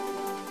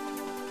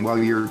well,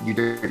 you're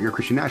a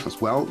Christian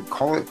nationalist. Well,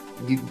 call it.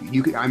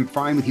 I'm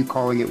fine with you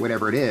calling it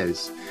whatever it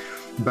is,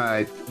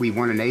 but we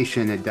want a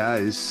nation that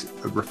does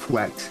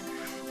reflect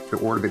the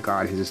order that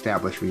God has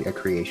established at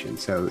creation.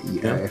 So,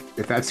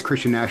 if that's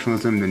Christian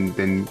nationalism,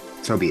 then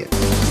so be it.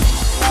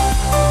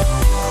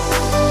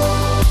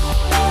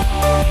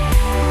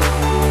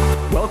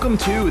 Welcome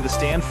to the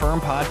Stand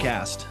Firm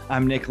podcast.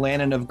 I'm Nick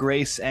Lannon of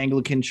Grace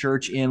Anglican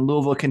Church in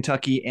Louisville,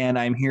 Kentucky, and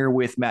I'm here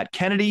with Matt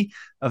Kennedy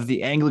of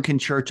the Anglican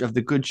Church of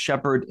the Good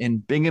Shepherd in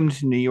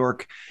Binghamton, New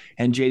York,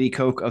 and JD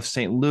Koch of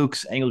St.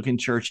 Luke's Anglican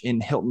Church in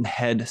Hilton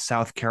Head,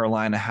 South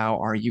Carolina. How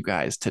are you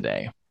guys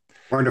today?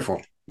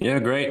 Wonderful. Yeah,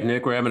 great,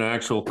 Nick. We're having an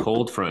actual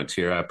cold front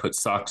here. I put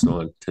socks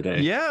on today.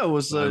 Yeah, it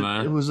was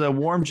a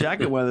warm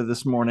jacket weather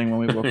this morning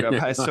when we woke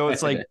up. So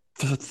it's like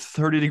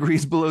 30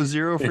 degrees below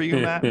zero for you,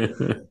 Matt?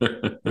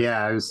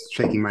 Yeah, I was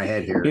shaking my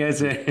head here.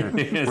 Yes,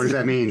 what does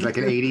that mean? Like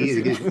an 80? Is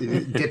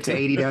it dip to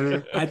 80 down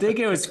there? I think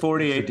it was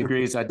 48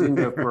 degrees. I didn't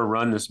go for a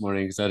run this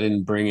morning because I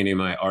didn't bring any of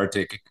my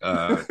Arctic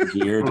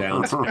gear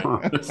down.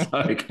 It's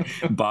like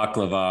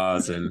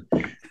baklavas and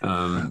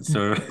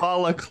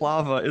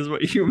balaclava is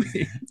what you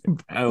mean.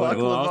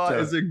 Baklava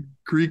is a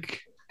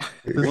Greek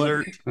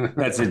dessert.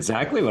 That's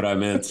exactly what I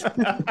meant.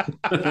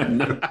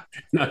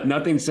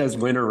 Nothing says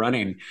winter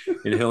running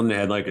in Hilton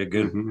Head like a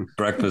good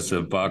breakfast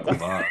of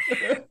baklava.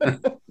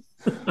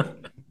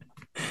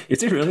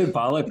 Is it really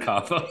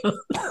balaclava?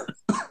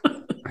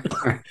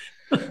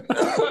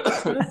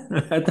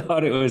 I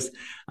thought it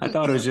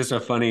was just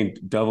a funny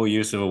double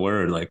use of a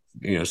word. Like,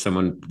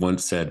 someone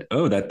once said,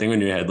 "Oh, that thing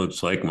on your head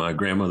looks like my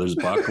grandmother's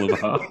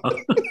baklava."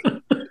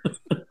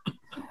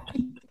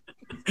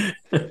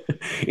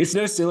 It's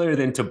no sillier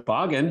than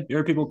toboggan. You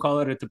heard people call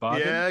it a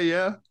toboggan?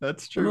 Yeah,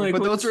 that's true. Like,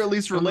 but those are at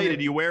least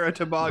related. You wear a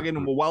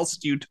toboggan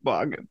whilst you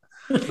toboggan.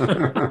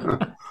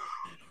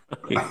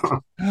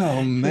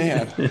 Oh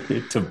man,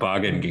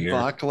 toboggan gear,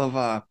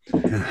 baklava.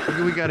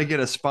 We got to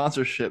get a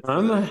sponsorship.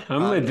 I've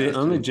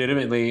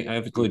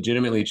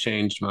legitimately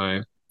changed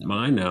my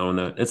mind now on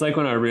that. It's like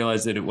when I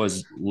realized that it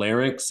was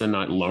larynx and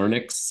not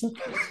larynx.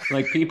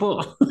 Like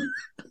people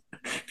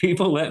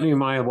let me,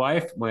 my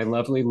wife, my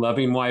lovely,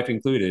 loving wife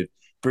included,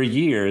 for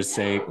years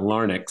say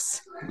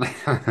larynx.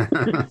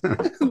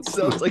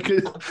 Sounds like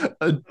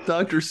a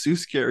Dr.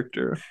 Seuss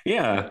character.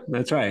 Yeah,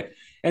 that's right.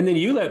 And then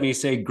you let me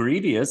say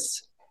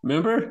grievous.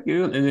 Remember?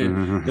 And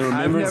then the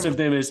remembrance of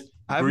them is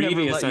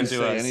grievous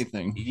unto us.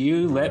 Anything.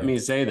 You let me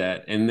say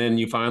that. And then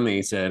you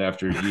finally said,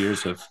 after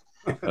years of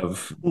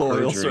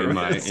perjuring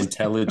my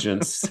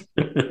intelligence,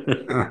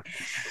 I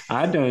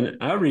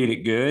read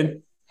it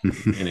good.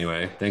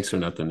 Anyway, thanks for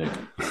nothing, Nick.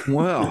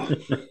 Well,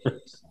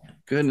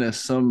 goodness,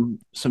 some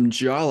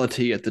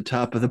jollity at the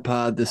top of the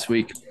pod this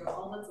week.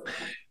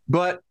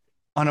 But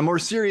on a more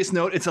serious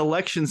note, it's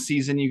election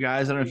season, you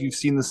guys. I don't know if you've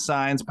seen the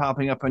signs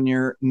popping up in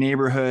your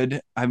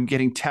neighborhood. I'm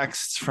getting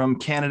texts from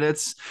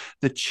candidates.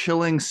 The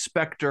chilling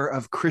specter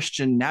of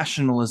Christian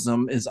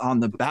nationalism is on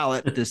the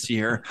ballot this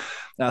year.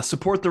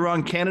 Support the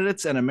wrong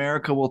candidates, and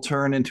America will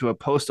turn into a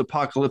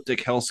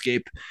post-apocalyptic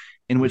hellscape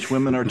in which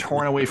women are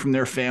torn away from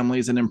their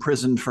families and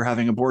imprisoned for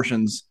having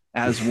abortions,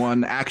 as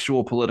one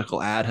actual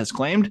political ad has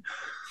claimed.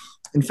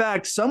 In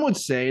fact, some would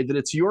say that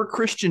it's your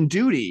Christian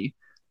duty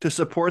to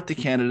support the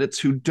candidates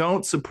who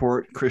don't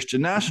support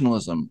Christian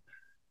nationalism.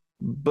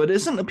 But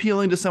isn't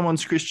appealing to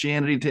someone's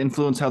Christianity to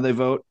influence how they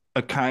vote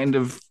a kind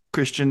of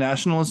Christian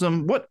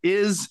nationalism? What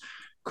is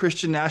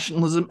Christian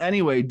nationalism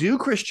anyway? Do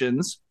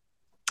Christians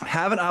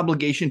have an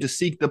obligation to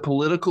seek the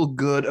political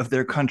good of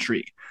their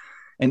country?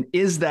 And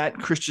is that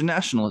Christian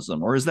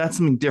nationalism, or is that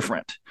something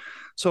different?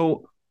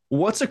 So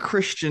what's a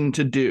Christian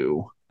to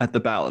do at the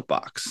ballot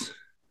box?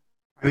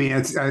 I mean,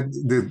 it's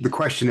the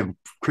question of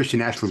Christian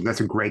nationalism.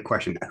 That's a great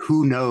question.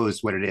 Who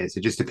knows what it is?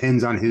 It just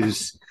depends on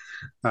who's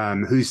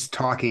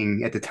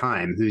talking at the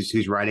time,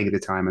 who's writing at the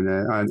time,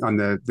 and on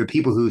the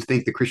people who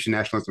think the Christian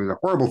nationalism is a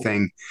horrible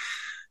thing.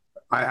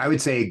 I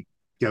would say,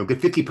 good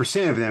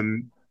 50% of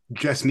them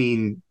just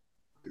mean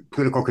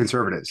political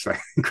conservatives, like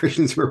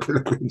Christians who are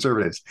political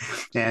conservatives.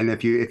 And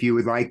if you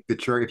would like the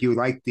church, if you would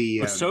like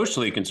the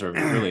socially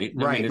conservative, really,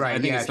 right. I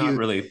think it's not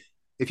really.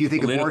 If you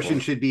think political. Abortion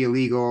should be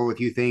illegal, if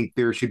you think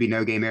there should be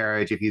no gay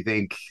marriage, if you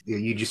think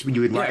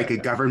you would like a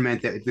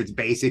government that's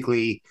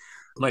basically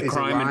like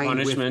crime and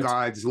punishment, with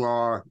God's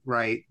law,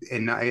 right,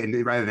 and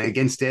rather than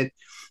against it,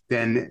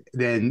 then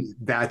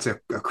that's a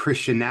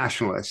Christian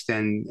nationalist.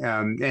 And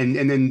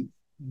then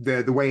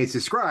the way it's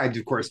described,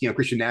 of course,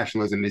 Christian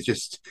nationalism is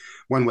just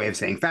one way of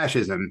saying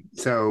fascism.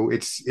 So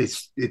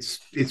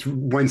it's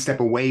one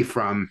step away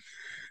from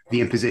the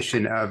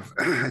imposition of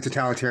a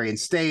totalitarian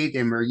state,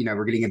 and we're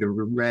getting into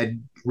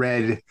red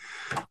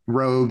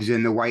robes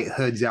and the white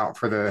hoods out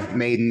for the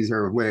maidens,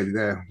 or what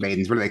are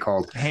they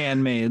called?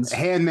 Handmaids,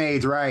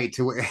 right?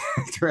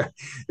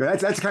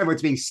 That's kind of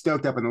what's being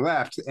stoked up on the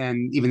left,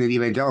 and even the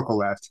evangelical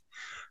left.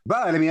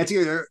 But I mean, that's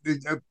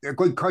a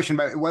good question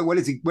about what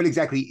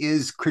exactly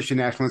is Christian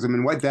nationalism,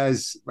 and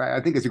I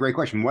think it's a great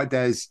question. What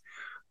does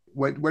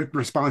what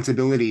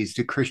responsibilities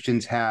do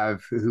Christians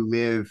have who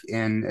live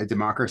in a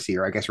democracy,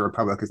 or I guess a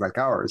republic is like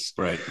ours?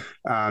 Right.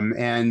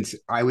 And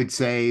I would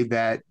say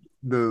that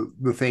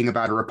the thing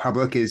about a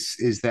republic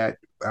is that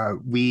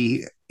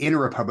we in a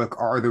republic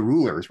are the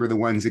rulers. We're the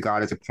ones that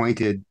God has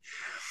appointed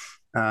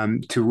to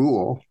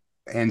rule.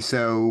 And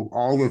so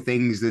all the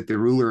things that the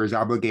ruler is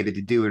obligated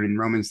to do in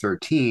Romans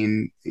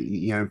 13,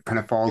 kind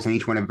of falls on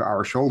each one of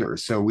our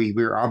shoulders. So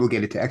we're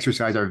obligated to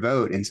exercise our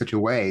vote in such a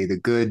way the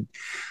good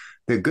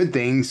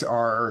things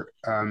are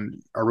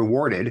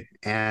rewarded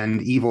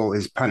and evil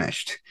is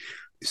punished.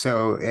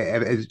 So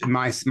as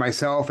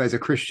myself as a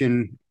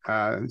Christian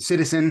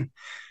citizen,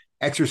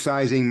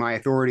 exercising my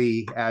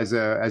authority as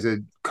a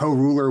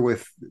co-ruler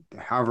with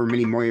however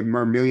many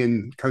more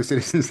million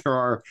co-citizens there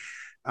are,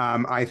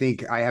 I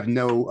think I have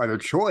no other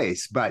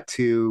choice but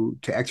to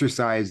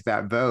exercise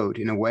that vote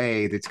in a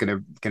way that's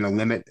going to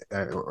limit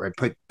or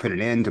put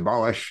an end,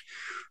 abolish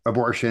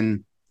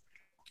abortion,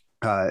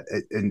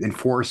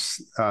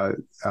 enforce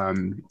the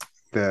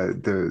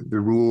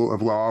rule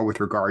of law with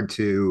regard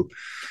to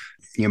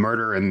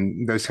murder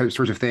and those sorts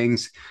of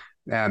things,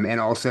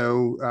 and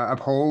also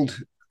uphold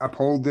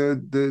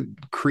the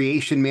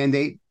creation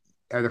mandate,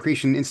 the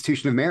creation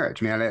institution of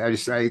marriage. I mean,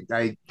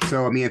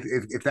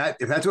 if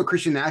that's what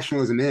Christian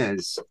nationalism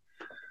is,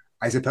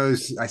 I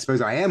suppose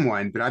I am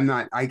one, but I'm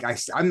not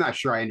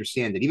sure I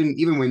understand it.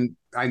 Even when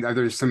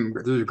there's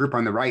a group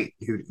on the right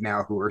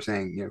who are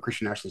saying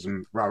Christian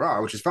nationalism rah rah,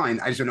 which is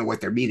fine. I just don't know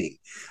what they're meaning.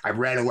 I've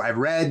read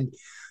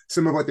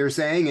some of what they're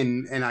saying,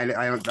 and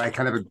I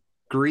kind of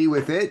agree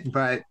with it,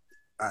 but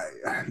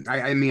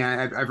I mean,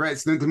 I've read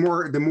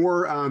the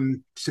more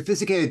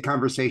sophisticated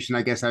conversation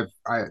I guess I've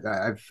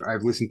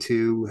listened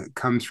to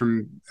comes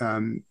from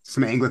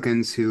some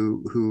Anglicans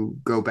who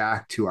go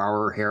back to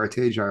our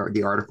heritage,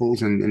 the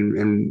articles,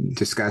 and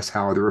discuss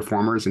how the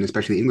reformers, and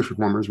especially English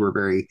reformers, were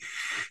very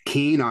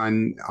keen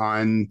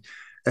on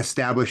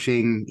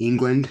establishing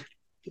England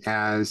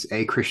as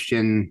a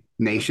Christian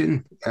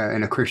nation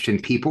and a Christian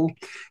people.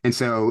 And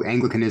so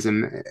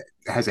Anglicanism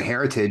has a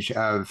heritage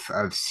of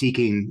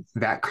seeking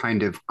that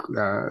kind of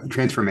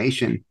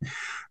transformation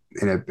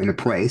in a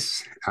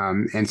place.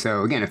 And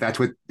so again, if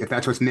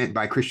that's what's meant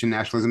by Christian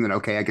nationalism, then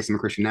okay, I guess I'm a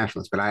Christian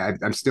nationalist. But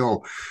I'm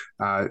still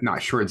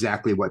not sure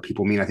exactly what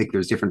people mean. I think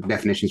there's different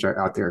definitions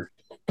out there.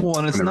 Well,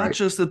 and it's not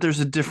just that there's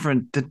a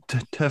different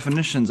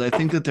definitions. I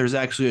think that there's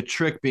actually a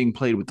trick being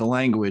played with the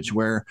language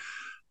where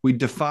we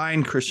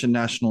define Christian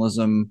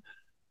nationalism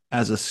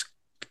as a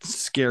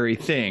scary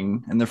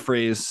thing, and the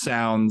phrase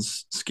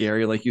sounds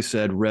scary, like you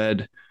said,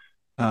 red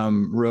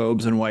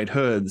robes and white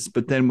hoods.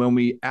 But then when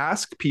we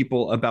ask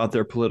people about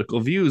their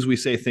political views, we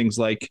say things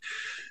like,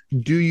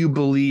 do you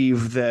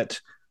believe that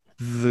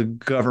the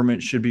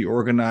government should be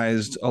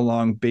organized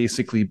along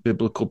basically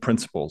biblical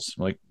principles?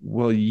 Like,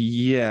 well,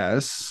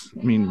 yes.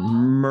 I mean,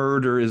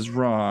 murder is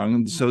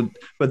wrong. So,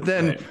 but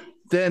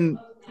then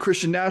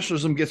Christian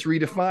nationalism gets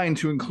redefined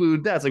to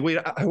include that. It's like, wait,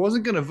 I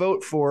wasn't going to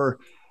vote for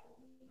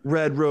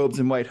red robes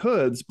and white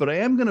hoods, but I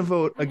am going to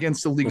vote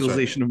against the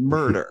legalization of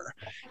murder.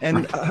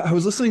 And I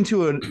was listening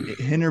to an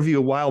interview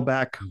a while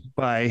back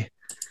by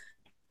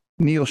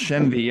Neil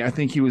Shenvi. I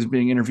think he was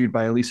being interviewed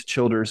by Alisa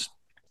Childers.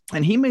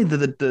 And he made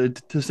the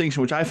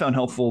distinction, which I found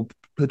helpful,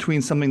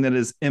 between something that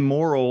is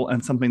immoral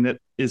and something that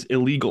is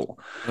illegal.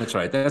 That's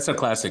right. That's a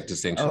classic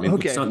distinction. I mean,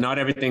 okay. Not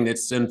everything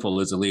that's sinful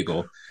is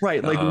illegal.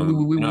 Right. Like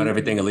not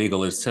everything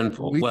illegal is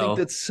sinful. We think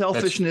that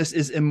selfishness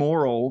is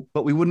immoral,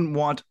 but we wouldn't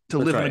want to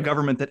live in a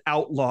government that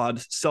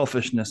outlawed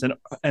selfishness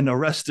and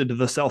arrested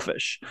the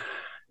selfish.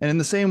 And in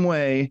the same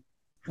way,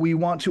 we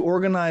want to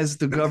organize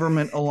the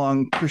government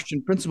along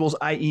Christian principles,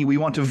 i.e., we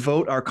want to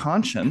vote our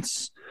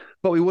conscience,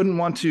 but we wouldn't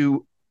want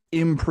to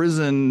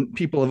imprison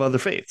people of other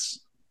faiths.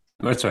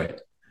 That's right.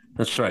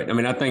 That's right. I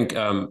mean, I think,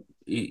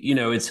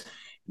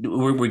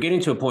 we're getting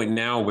to a point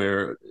now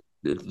where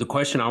the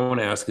question I want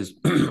to ask is,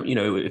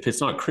 if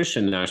it's not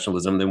Christian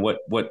nationalism, then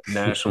what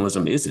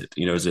nationalism is it?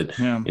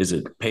 Is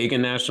it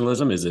pagan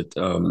nationalism? Is it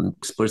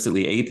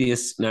explicitly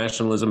atheist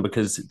nationalism?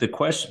 Because the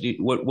question,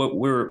 what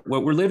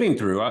we're living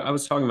through, I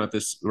was talking about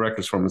this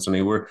Reckless Romans,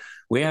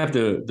 we have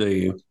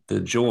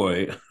the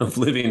joy of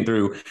living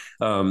through,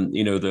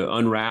 the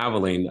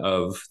unraveling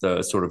of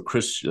the sort of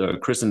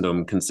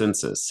Christendom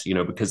consensus,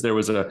 because there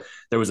was a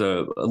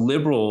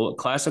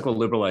classical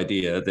liberal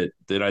idea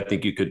that I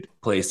think you could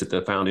place at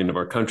the founding of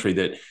our country,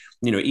 that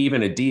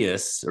even a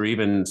deist or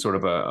even sort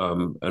of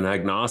an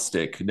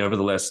agnostic,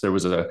 nevertheless there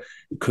was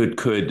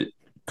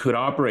could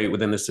operate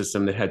within the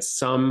system that had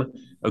some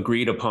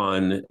agreed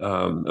upon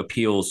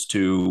appeals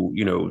to,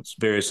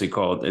 it's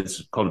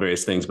called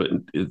various things, but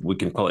we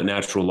can call it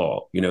natural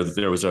law.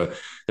 There was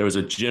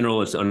a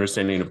general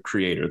understanding of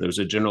creator. There was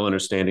a general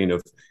understanding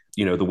of,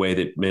 the way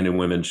that men and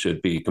women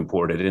should be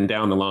comported and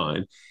down the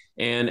line.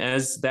 And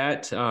as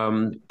that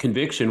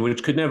conviction,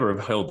 which could never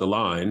have held the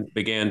line,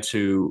 began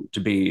to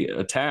be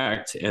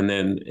attacked, and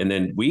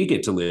then we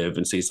get to live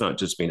and see it's not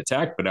just being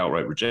attacked, but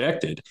outright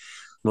rejected.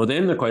 Well,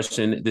 then the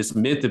question, this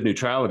myth of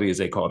neutrality, as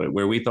they called it,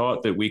 where we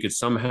thought that we could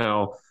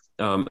somehow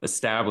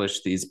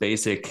establish these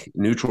basic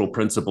neutral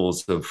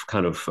principles of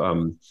kind of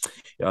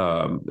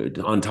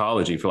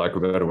ontology, for lack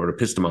of a better word,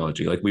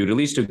 epistemology. Like we would at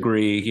least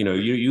agree,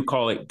 you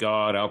call it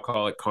God, I'll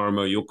call it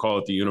karma, you'll call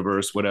it the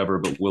universe, whatever,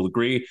 but we'll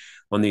agree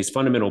on these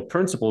fundamental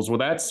principles. Well,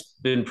 that's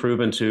been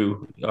proven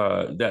to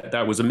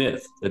that was a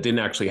myth. That didn't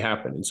actually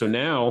happen. And so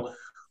now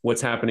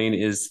what's happening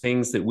is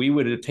things that we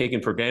would have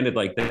taken for granted,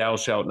 like thou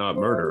shalt not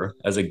murder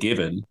as a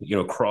given,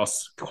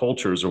 cross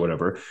cultures or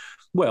whatever.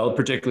 Well,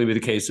 particularly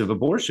with the case of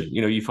abortion,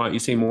 you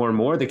see more and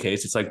more the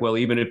case. It's like, well,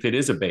 even if it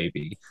is a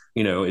baby,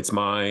 it's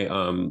my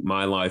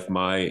life,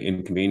 my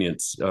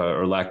inconvenience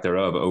or lack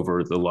thereof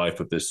over the life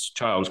of this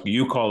child.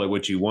 You call it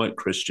what you want,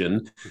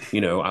 Christian.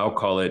 I'll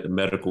call it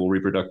medical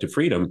reproductive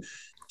freedom.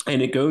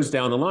 And it goes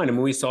down the line. I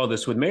mean, we saw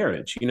this with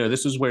marriage.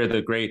 This is where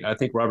I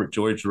think Robert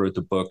George wrote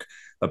the book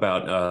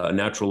about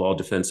natural law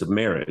defense of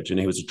marriage. And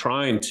he was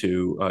trying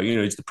to,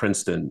 he's the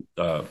Princeton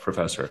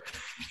professor.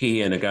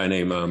 He and a guy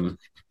named,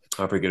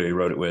 I forget who he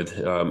wrote it with.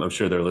 I'm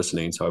sure they're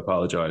listening, so I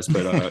apologize.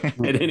 But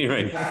at any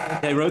rate,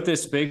 they wrote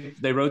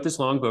this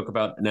long book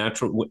about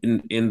natural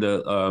in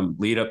the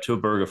lead up to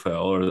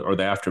Obergefell or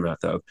the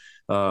aftermath of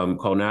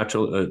called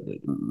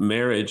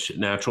Marriage,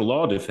 Natural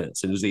Law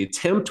Defense. And the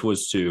attempt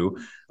was to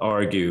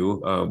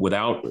argue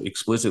without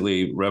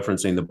explicitly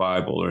referencing the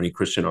Bible or any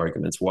Christian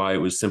arguments, why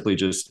it was simply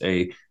just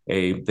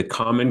the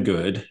common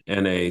good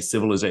and a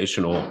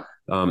civilizational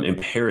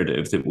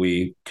imperative that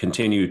we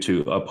continue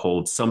to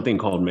uphold something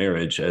called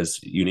marriage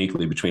as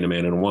uniquely between a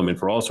man and a woman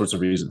for all sorts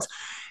of reasons.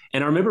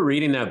 And I remember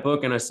reading that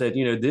book and I said,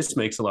 this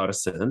makes a lot of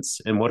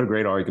sense. And what a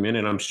great argument.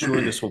 And I'm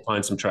sure this will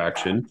find some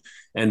traction.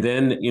 And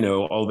then,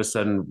 all of a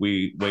sudden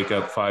we wake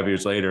up 5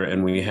 years later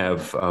and we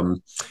have,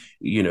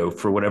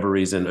 for whatever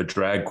reason, a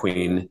drag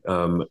queen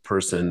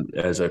person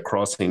as a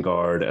crossing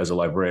guard, as a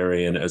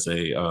librarian, as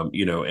a,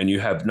 and you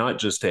have not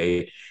just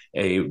a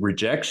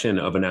rejection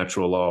of a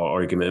natural law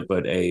argument,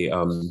 but a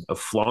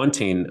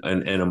flaunting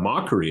and a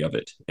mockery of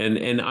it.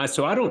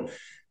 So I don't,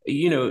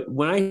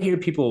 when I hear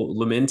people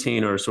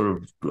lamenting or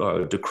sort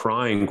of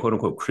decrying quote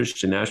unquote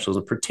Christian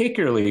nationalism,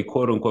 particularly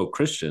quote unquote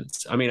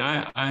Christians, I mean,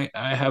 I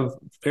have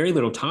very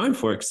little time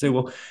for it to say,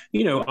 well,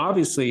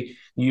 obviously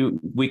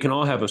we can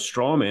all have a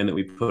straw man that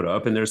we put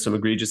up, and there's some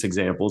egregious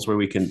examples where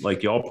we can,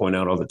 like y'all point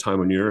out all the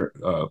time on your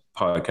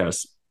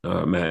podcast,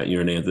 Matt,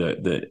 you're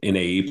the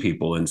NAE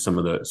people and some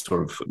of the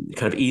sort of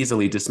kind of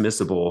easily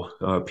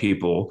dismissible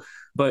people.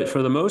 But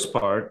for the most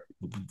part,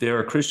 there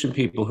are Christian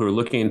people who are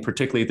looking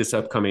particularly at this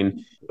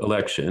upcoming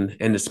election.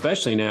 And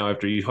especially now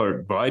after you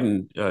heard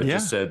Biden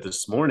just said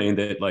this morning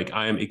that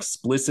I am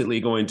explicitly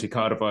going to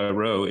codify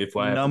Roe if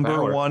I have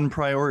number one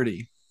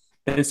priority.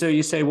 And so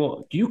you say,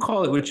 well, you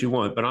call it what you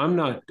want, but I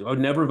would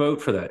never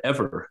vote for that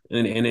ever.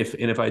 And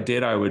if I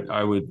did, I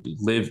would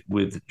live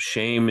with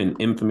shame and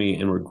infamy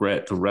and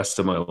regret the rest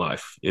of my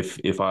life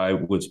if I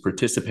was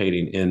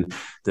participating in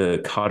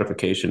the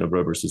codification of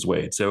Roe versus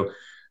Wade. So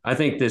I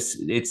think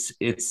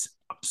it's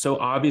so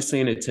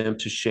obviously an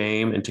attempt to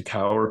shame and to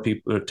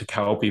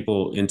cow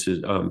people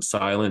into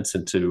silence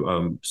and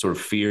to sort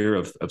of fear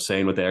of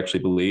saying what they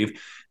actually believe,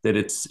 that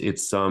it's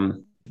just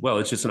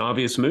an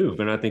obvious move.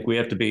 And I think we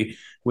have to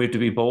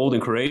be bold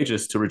and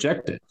courageous to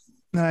reject it.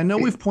 Now, I know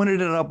we've pointed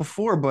it out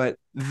before, but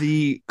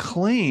the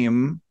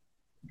claim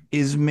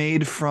is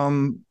made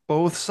from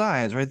both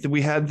sides, right? That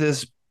we had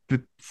this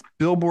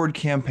billboard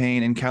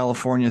campaign in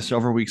California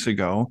several weeks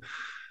ago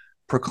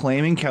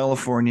proclaiming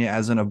California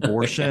as an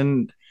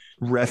abortion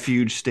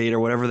refuge state or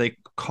whatever they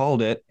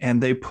called it.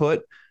 And they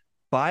put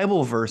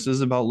Bible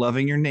verses about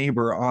loving your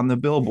neighbor on the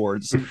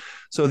billboards.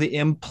 So the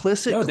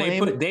implicit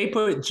claim, they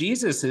put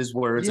Jesus's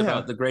words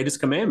about the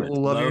greatest commandment: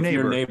 love your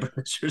neighbor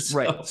as yourself.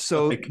 Right.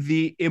 So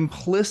the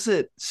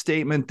implicit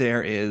statement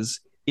there is,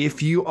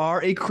 if you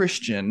are a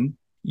Christian,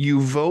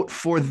 you vote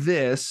for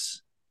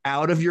this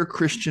out of your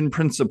Christian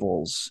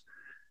principles.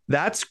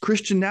 That's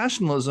Christian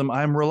nationalism,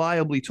 I'm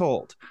reliably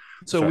told.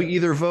 So we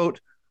either vote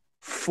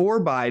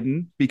for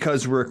Biden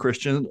because we're a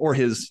Christian, or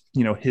his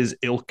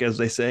ilk, as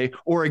they say,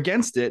 or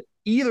against it.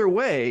 Either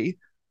way,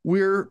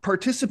 we're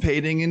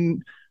participating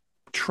in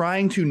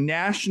trying to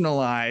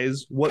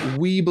nationalize what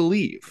we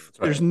believe.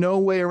 Right. There's no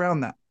way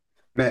around that.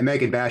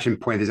 Megan Basham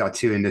pointed this out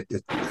too,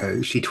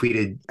 and she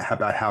tweeted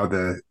about how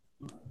the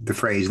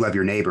phrase "love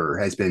your neighbor"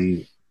 has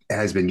been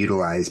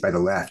utilized by the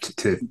left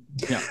to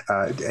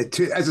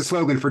as a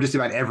slogan for just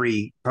about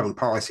every public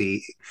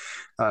policy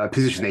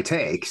position they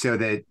take. So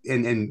that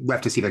and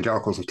leftist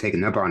evangelicals have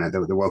taken up on it.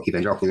 The woke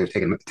evangelicals have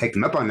taken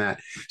them up on that.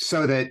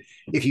 So that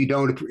if you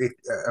don't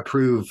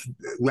approve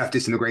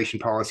leftist immigration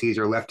policies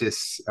or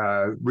leftist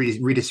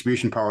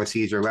redistribution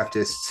policies or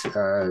leftist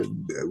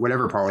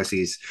whatever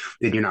policies,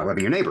 then you're not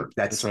loving your neighbor.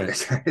 That's right.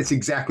 That's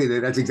exactly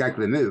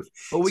the move.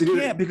 But we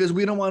can't, because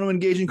we don't want to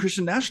engage in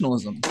Christian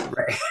nationalism.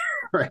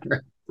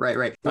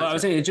 Right. Well, I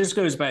was saying, it just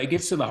goes back. It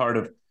gets to the heart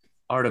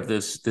of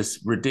this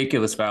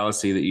ridiculous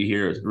fallacy that you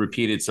hear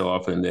repeated so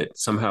often, that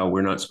somehow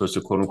we're not supposed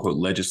to quote unquote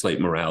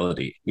legislate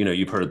morality.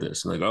 You've heard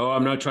this, like, oh,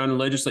 I'm not trying to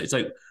legislate. It's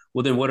like,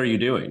 well, then what are you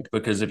doing?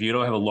 Because if you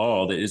don't have a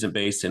law that isn't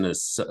based in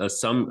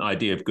some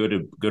idea of good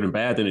and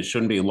bad, then it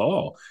shouldn't be a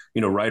law,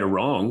 right or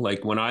wrong.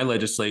 Like when I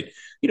legislate,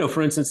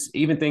 for instance,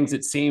 even things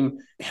that seem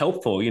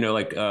helpful,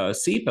 like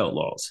seatbelt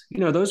laws,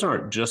 those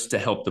aren't just to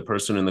help the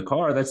person in the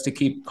car. That's to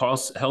keep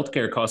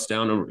healthcare costs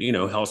down,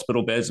 or,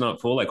 hospital beds not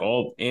full, like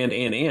all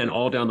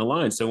all down the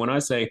line. So when I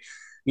say,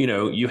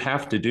 you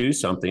have to do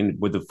something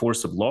with the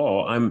force of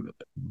law, I'm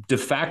de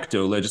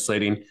facto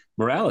legislating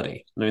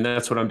morality. I mean,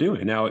 that's what I'm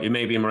doing. Now, it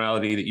may be a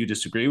morality that you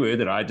disagree with,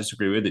 that I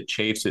disagree with, that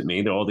chafes at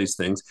me, that all these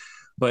things.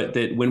 But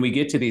that when we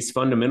get to these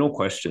fundamental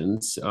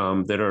questions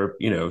that are,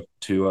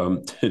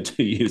 to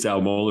use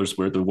Al Mohler's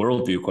word, the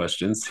worldview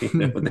questions,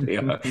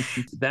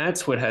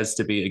 that's what has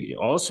to be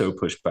also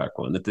pushed back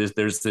on, that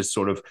there's this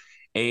sort of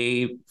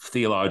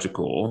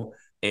theological,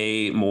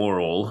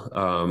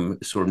 moral,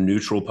 sort of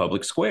neutral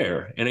public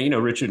square. And,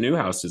 Richard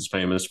Newhouse is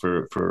famous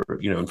for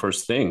in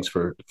First Things,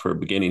 for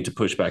beginning to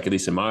push back, at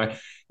least in my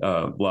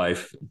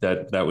life.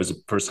 That was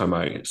the first time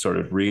I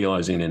started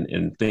realizing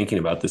and thinking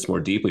about this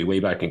more deeply way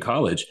back in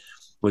college,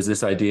 was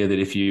this idea that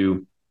if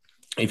you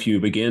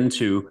begin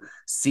to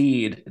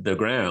cede the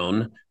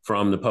ground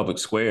from the public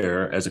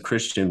square as a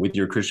Christian with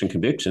your Christian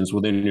convictions,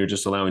 well, then you're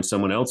just allowing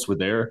someone else with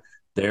their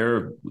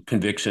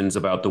convictions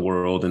about the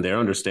world and their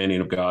understanding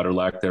of God or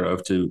lack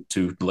thereof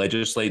to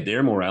legislate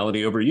their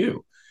morality over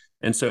you.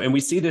 And we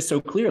see this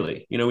so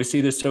clearly,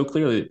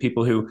 that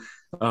people who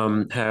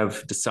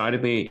have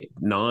decidedly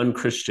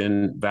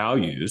non-Christian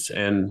values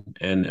and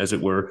as it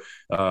were,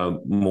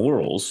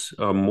 morals,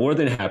 more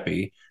than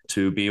happy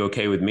to be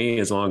okay with me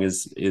as long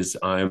as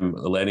I'm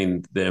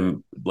letting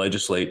them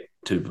legislate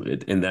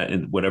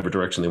in whatever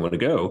direction they want to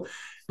go.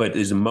 But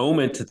there's a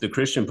moment that the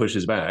Christian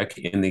pushes back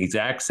in the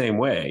exact same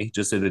way,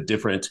 just at a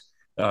different,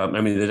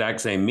 the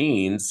exact same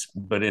means,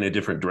 but in a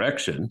different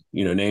direction,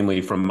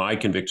 namely from my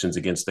convictions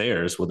against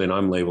theirs. Well, then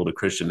I'm labeled a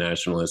Christian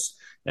nationalist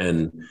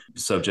and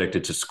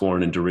subjected to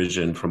scorn and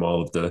derision from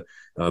all of the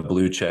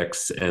blue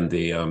checks and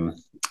the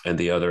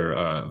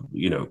other,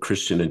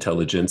 Christian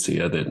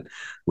intelligentsia that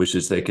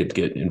wishes they could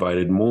get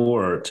invited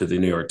more to the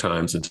New York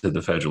Times and to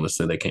the Federalist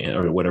than they can,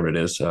 or whatever it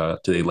is, to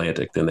the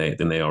Atlantic than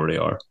they already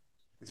are.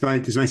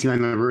 This might seem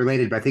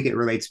unrelated, but I think it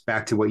relates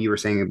back to what you were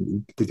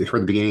saying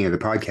toward the beginning of the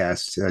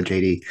podcast,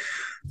 JD.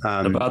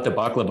 About the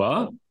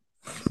baklava?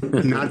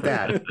 Not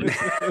that.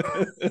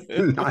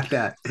 Not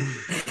that.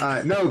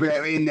 No,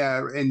 but in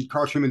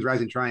Carl Trueman's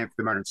Rise and Triumph of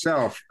the Modern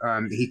Self,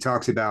 he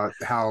talks about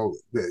how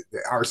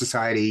our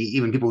society,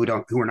 even people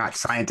who are not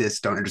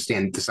scientists, don't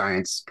understand the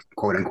science,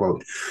 quote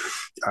unquote,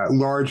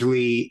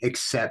 largely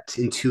accept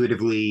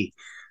intuitively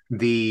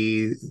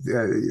the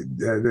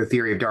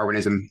theory of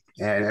Darwinism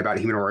and about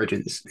human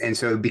origins. And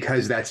so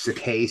because that's the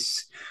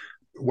case,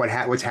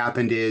 what's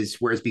happened is,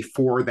 whereas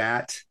before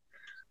that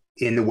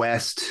in the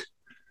West,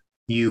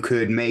 you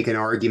could make an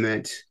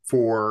argument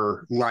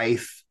for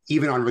life,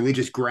 even on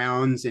religious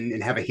grounds,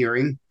 and have a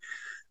hearing.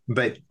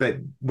 But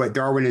what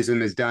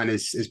Darwinism has done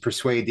is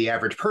persuade the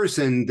average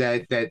person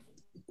that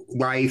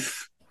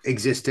life,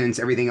 existence,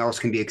 everything else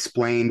can be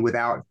explained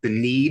without the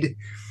need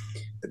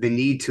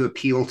to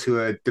appeal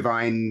to a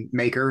divine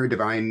maker, a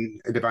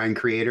divine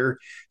creator.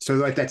 So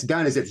what that's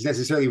done is it's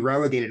necessarily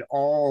relegated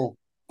all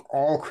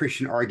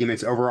Christian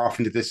arguments over off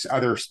into this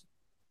other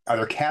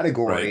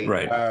category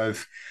right.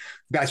 of,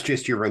 that's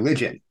just your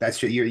religion. That's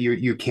just,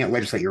 you can't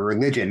legislate your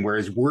religion.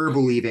 Whereas we're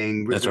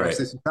believing, that's right,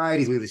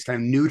 societies believe this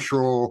kind of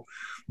neutral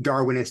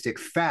Darwinistic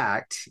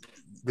fact,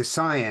 the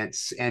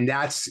science, and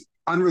that's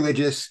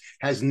unreligious,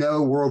 has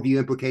no worldview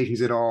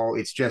implications at all.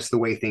 It's just the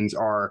way things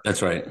are.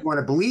 That's right. If you want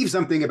to believe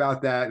something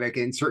about that, like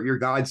insert your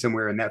God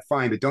somewhere, and that's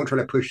fine, but don't try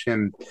to push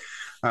him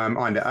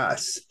onto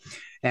us.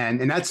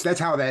 And that's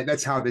how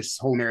this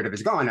whole narrative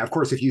has gone. Now, of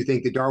course, if you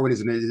think that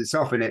Darwinism is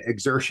itself an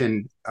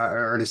exertion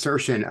or an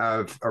assertion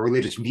of a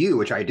religious view,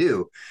 which I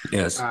do,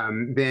 yes,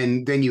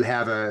 then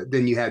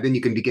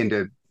you can begin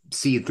to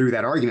see through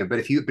that argument. But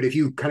if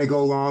you kind of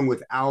go along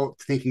without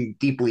thinking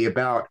deeply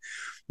about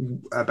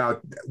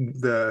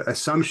the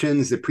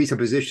assumptions, the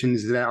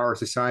presuppositions that our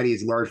society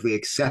is largely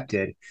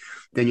accepted,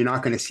 then you're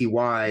not going to see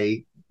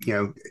why,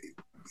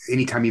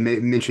 anytime you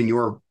mention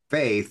your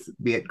faith,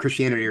 be it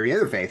Christianity or any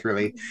other faith,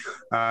 really,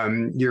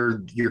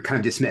 you're kind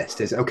of dismissed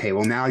as, okay,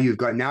 well, now you've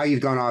gone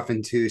off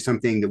into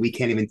something that we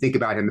can't even think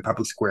about in the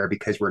public square,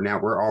 because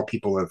we're all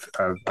people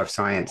of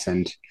science.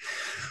 And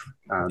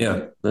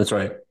yeah, that's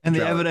right. And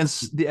the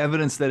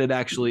evidence that it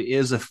actually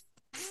is a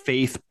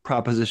faith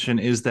proposition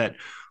is that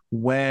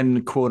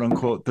when, quote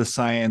unquote, the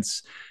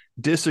science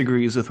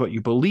disagrees with what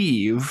you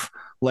believe,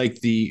 like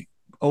the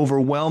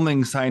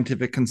overwhelming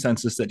scientific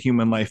consensus that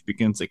human life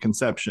begins at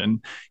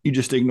conception, you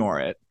just ignore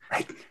it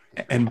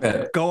and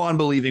go on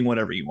believing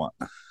whatever you want.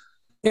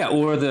 Yeah,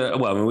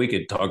 or we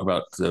could talk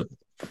about the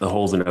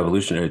holes in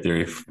evolutionary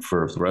theory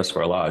for the rest of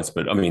our lives,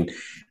 but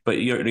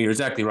you're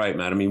exactly right,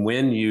 Matt. I mean,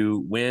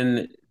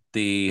 when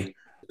the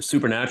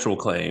supernatural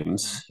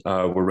claims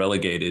were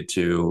relegated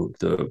to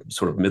the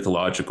sort of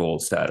mythological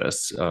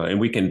status, and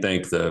we can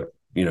thank the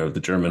the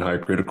German High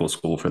Critical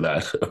School for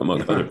that,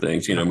 among other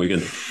things. We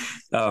can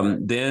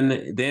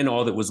then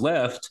all that was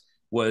left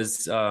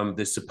was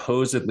the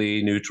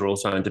supposedly neutral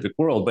scientific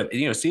world. But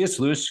C.S.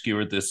 Lewis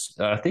skewered this.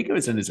 I think it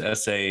was in his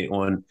essay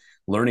on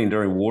learning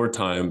during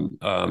wartime.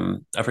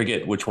 I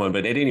forget which one,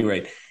 but at any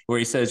rate, where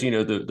he says,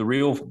 the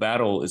real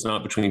battle is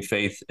not between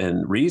faith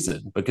and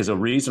reason, because a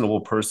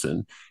reasonable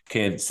person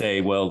can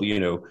say, well,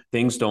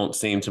 things don't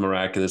seem to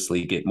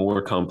miraculously get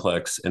more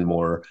complex and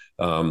more,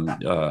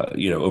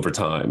 over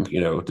time,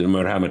 no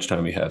matter how much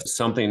time you have.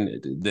 Something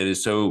that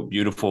is so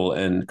beautiful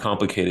and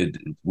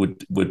complicated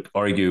would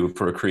argue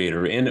for a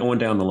creator, and on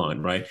down the line,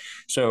 right?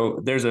 So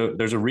there's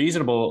a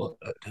reasonable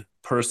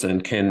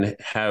person can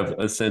have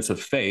a sense of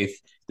faith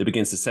that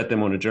begins to set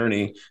them on a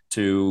journey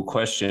to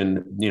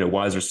question,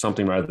 why is there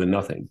something rather than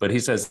nothing? But he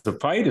says the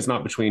fight is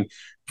not between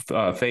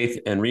faith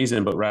and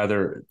reason, but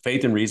rather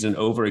faith and reason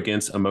over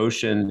against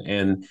emotion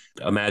and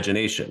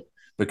imagination,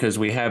 because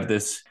we have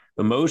this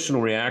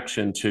emotional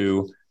reaction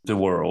to the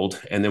world,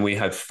 and then we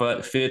have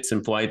fits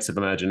and flights of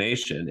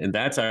imagination, and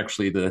that's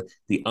actually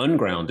the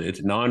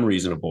ungrounded,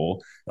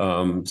 non-reasonable,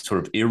 sort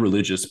of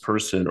irreligious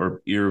person,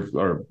 or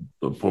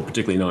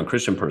particularly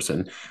non-Christian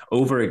person,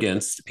 over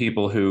against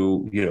people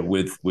who,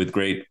 with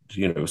great,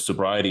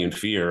 sobriety and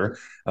fear,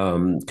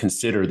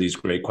 consider these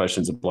great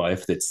questions of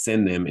life that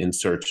send them in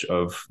search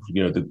of,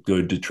 the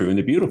good, the true, and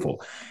the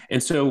beautiful.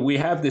 And so we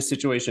have this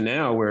situation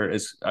now where,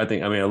 I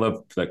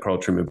love that Carl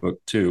Trueman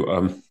book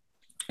too.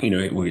 He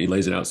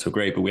lays it out so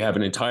great, but we have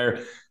an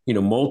entire,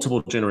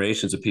 multiple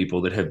generations of people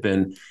that have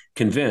been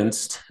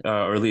convinced,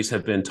 or at least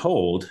have been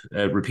told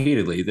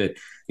repeatedly that,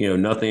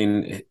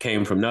 nothing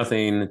came from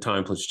nothing,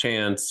 time plus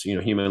chance,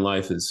 human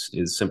life is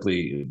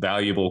simply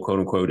valuable, quote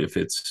unquote, if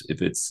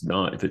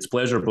it's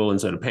pleasurable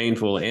instead of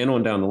painful, and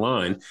on down the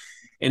line.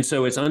 And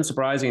so it's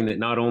unsurprising that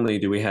not only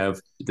do we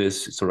have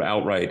this sort of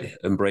outright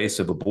embrace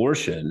of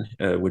abortion,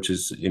 which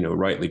is,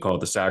 rightly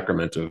called the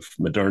sacrament of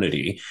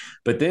modernity,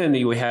 but then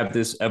you have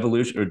this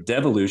evolution or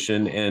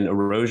devolution and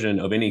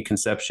erosion of any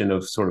conception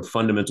of sort of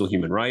fundamental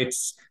human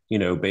rights,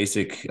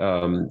 basic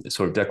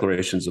sort of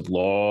declarations of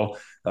law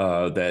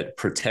that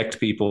protect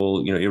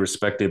people,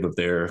 irrespective of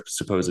their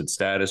supposed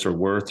status or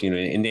worth,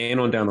 and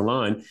on down the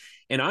line.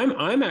 And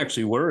I'm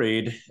actually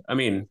worried. I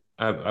mean,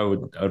 I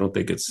don't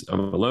think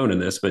I'm alone in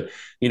this, but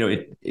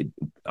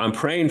I'm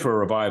praying for a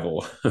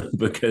revival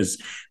because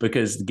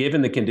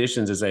given the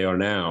conditions as they are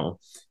now,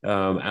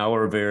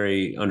 our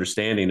very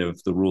understanding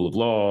of the rule of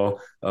law,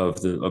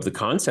 of the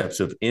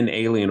concepts of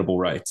inalienable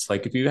rights,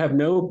 like if you have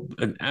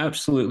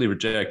absolutely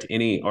reject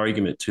any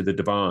argument to the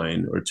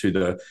divine or to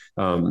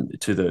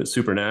the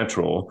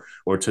supernatural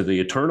or to the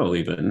eternal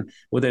even,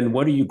 well, then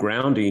what are you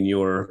grounding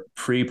your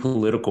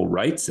pre-political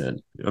rights in?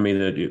 I mean,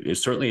 it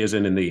certainly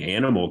isn't in the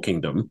animal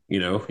kingdom.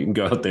 You can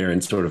go out there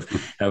and sort of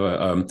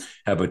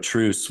have a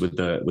truce with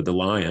the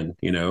lion.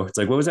 It's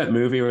like, what was that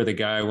movie where the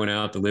guy went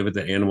out to live with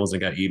the animals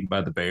and got eaten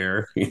by the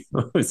bear?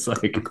 It's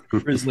like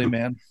Grizzly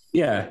Man.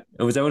 Yeah,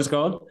 was that what it's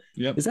called?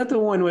 Yep. Is that the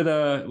one with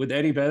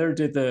Eddie Vedder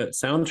did the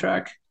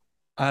soundtrack?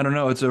 I don't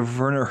know. It's a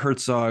Werner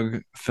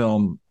Herzog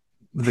film.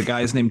 The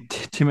guy's named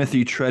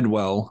Timothy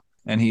Treadwell,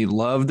 and he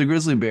loved the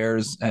grizzly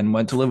bears and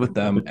went to live with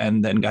them,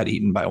 and then got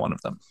eaten by one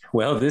of them.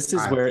 Well, this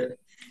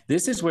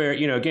is where,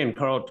 again,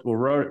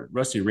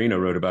 Rusty Reno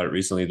wrote about it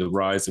recently, the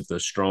rise of the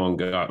strong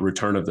God,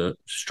 return of the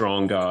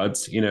strong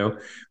gods,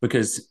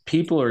 because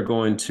people are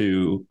going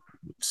to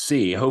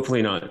see,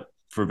 hopefully not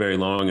for very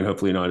long and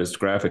hopefully not as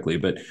graphically,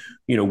 but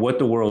what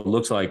the world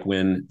looks like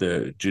when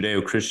the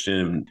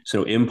Judeo-Christian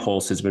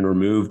impulse has been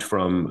removed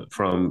from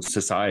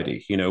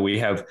society. We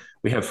have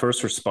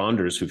first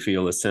responders who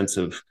feel a sense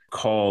of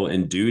call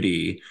and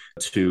duty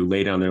to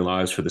lay down their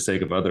lives for the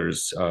sake of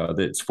others,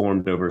 that's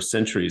formed over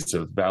centuries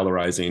of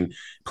valorizing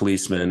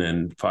policemen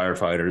and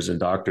firefighters and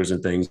doctors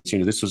and things.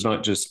 This was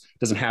not just,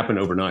 doesn't happen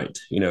overnight.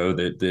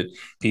 That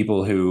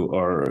people who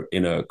are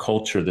in a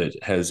culture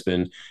that has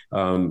been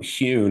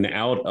hewn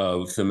out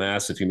of the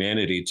mass of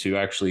humanity to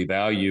actually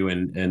value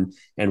and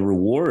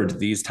reward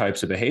these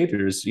types of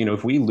behaviors.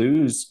 If we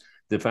lose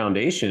the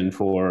foundation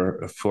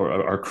for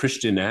our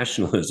Christian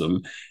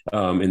nationalism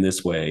in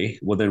this way,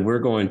 well, then we're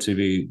going to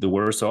be the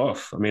worse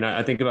off. I mean,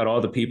 I think about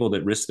all the people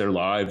that risk their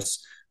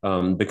lives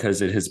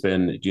because it has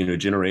been,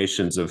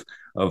 generations of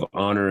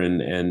honor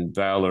and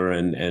valor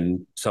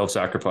and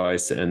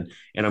self-sacrifice, and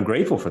I'm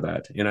grateful for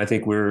that. And I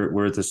think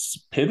we're at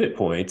this pivot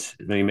point.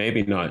 I mean,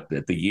 maybe not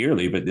at the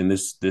yearly, but in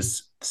this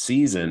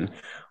season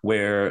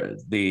where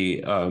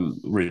the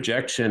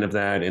rejection of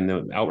that and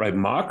the outright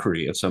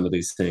mockery of some of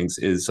these things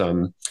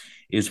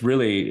is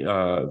really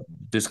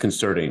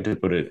disconcerting, to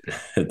put it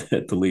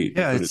at the least.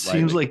 Yeah,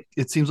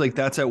 it seems like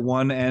that's at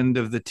one end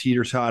of the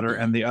teeter-totter,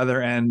 and the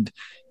other end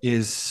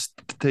is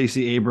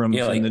Stacey Abrams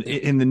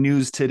in the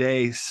news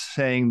today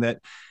saying that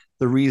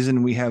the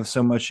reason we have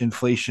so much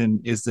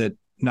inflation is that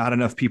not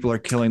enough people are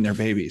killing their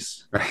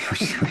babies.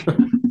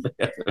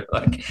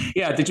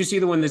 Did you see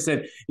the one that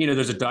said,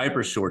 there's a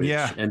diaper shortage?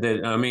 Yeah. And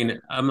then,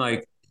 I'm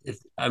like,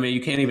 I mean,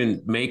 you can't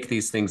even make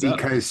these things up.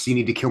 Because you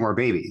need to kill more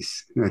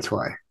babies. That's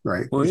why,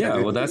 right? Well, yeah.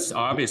 Well, that's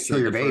obviously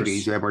kill your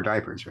babies. You have more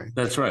diapers, right?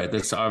 That's right.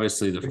 That's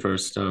obviously the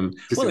first. Well,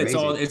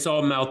 amazing. it's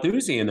all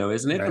Malthusian, though,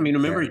 isn't it? I mean,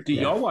 remember,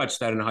 y'all watched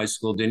that in high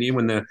school, didn't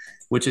you?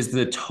 Which is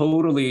the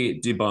totally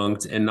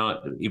debunked and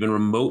not even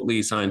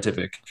remotely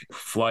scientific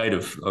flight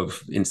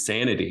of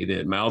insanity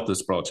that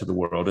Malthus brought to the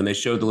world, and they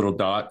showed the little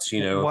dots.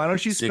 Why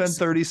don't you spend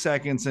 30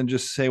 seconds and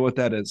just say what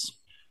that is?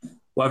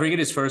 Well, I forget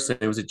his first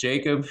name. Was it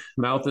Jacob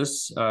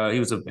Malthus? He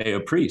was a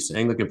priest,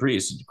 Anglican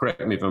priest. Correct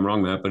me if I'm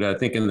wrong, Matt, but I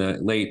think in the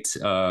late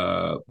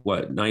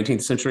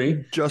 19th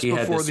century, just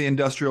before the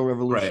Industrial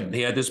Revolution, right? He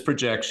had this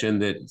projection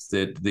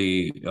that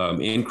the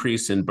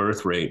increase in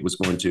birth rate was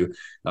going to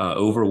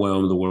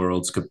overwhelm the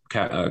world's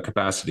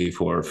capacity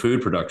for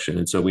food production,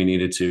 and so we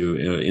needed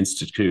to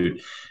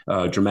institute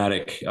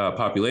dramatic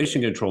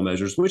population control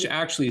measures, which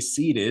actually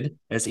seeded,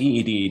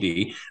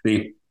 SEEDED,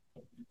 the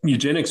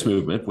eugenics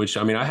movement, which,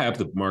 I mean, I have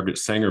the Margaret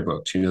Sanger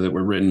books, that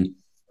were written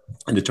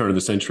in the turn of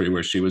the century,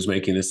 where she was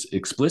making this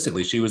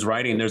explicitly. She was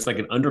writing, there's like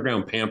an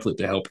underground pamphlet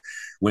to help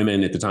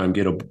women at the time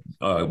get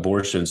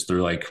abortions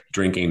through like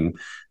drinking,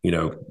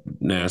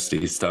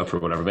 nasty stuff or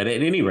whatever. But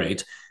at any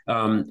rate,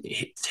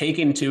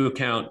 taking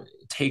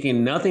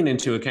nothing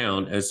into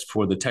account as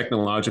for the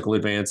technological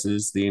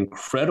advances, the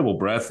incredible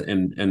breadth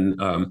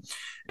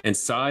and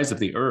size of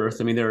the earth.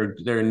 I mean, there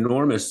are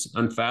enormous,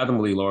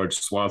 unfathomably large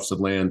swaths of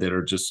land that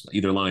are just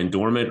either lying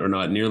dormant or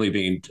not nearly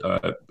being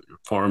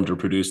farmed or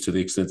produced to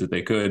the extent that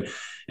they could.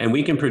 And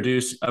we can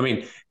produce, I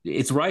mean,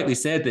 it's rightly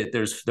said that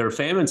there are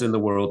famines in the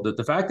world. That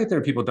the fact that there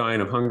are people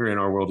dying of hunger in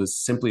our world is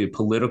simply a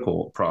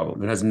political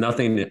problem. It has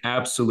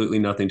absolutely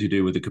nothing to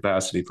do with the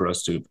capacity for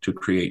us to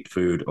create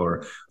food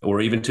or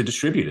even to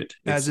distribute it.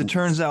 As it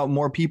turns out,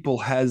 more people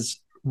has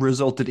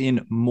resulted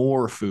in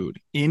more food,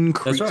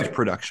 increased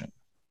production.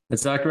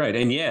 That's exactly right.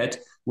 And yet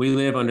we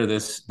live under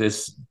this,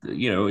 it's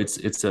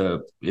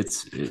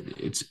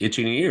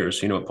itching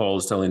ears. What Paul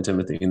is telling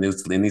Timothy in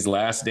these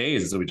last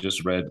days that we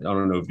just read. I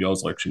don't know if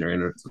y'all's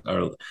lectionary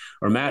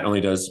or Matt only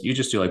does. You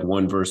just do like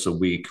one verse a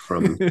week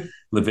from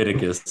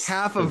Leviticus.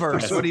 Half a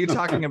verse. What are you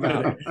talking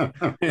about?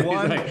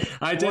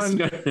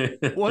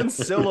 One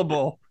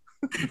syllable.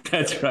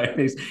 That's right.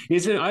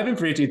 I've been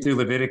preaching through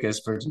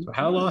Leviticus for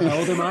how long? How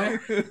old am I?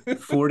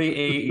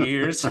 48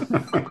 years.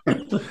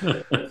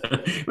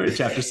 We're at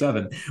chapter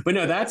 7. But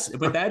no,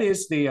 that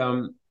is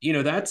the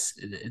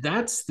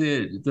that's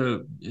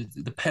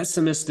the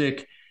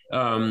pessimistic.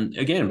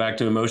 Again, back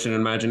to emotion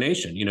and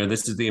imagination.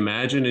 This is the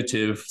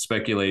imaginative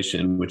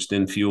speculation, which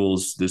then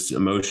fuels this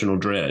emotional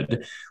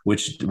dread,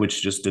 which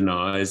just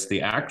denies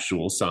the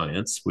actual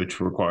science, which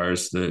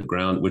requires the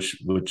ground,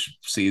 which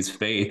sees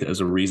faith as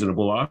a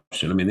reasonable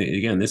option. I mean,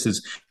 again, this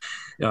is,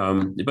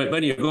 but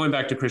going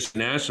back to Christian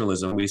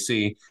nationalism, we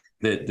see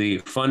that the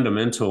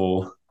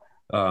fundamental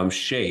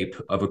shape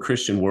of a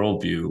Christian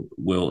worldview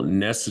will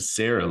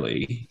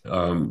necessarily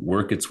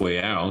work its way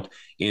out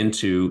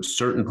into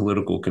certain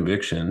political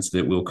convictions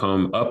that will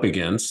come up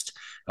against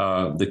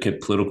the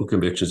political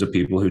convictions of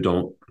people who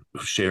don't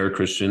share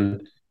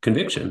Christian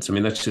convictions. I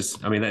mean,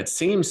 that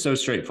seems so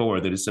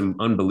straightforward that it's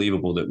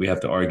unbelievable that we have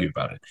to argue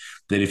about it.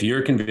 That if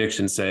your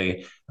convictions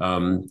say,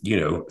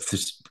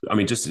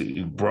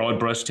 just broad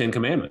brush 10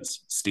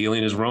 commandments,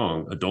 stealing is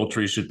wrong,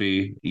 adultery should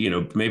be,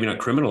 maybe not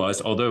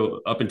criminalized,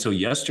 although up until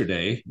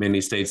yesterday, many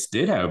states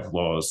did have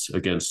laws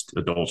against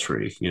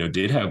adultery,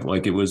 did have,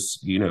 like, it was,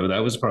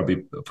 that was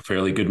probably a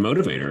fairly good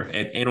motivator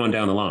and on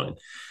down the line.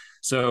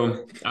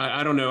 So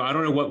I don't know. I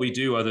don't know what we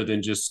do other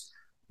than just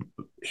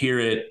hear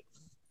it,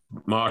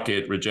 mock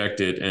it,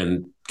 reject it,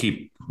 and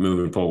keep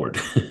moving forward.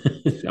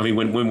 I mean,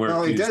 when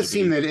we're it does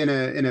seem that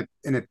in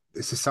a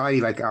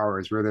society like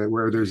ours,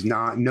 where there's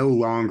no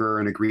longer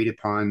an agreed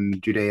upon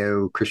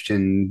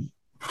Judeo-Christian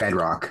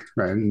bedrock,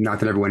 right? Not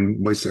that everyone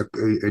was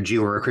a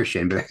Jew or a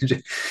Christian, but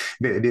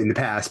in the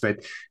past,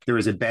 but there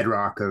was a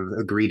bedrock of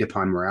agreed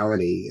upon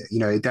morality.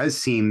 It does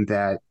seem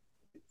that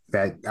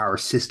our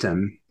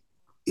system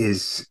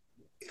is,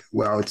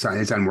 well, it's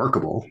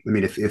unworkable. I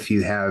mean, if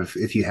you have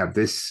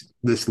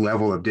this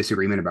level of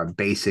disagreement about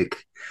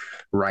basic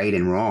right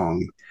and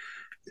wrong,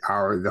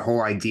 the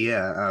whole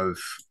idea of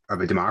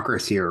a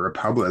democracy or a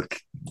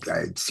republic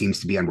seems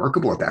to be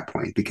unworkable at that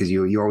point, because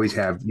you always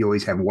have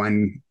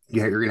one,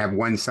 you're going to have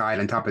one side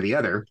on top of the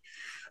other,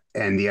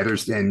 and the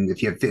others. And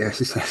if you have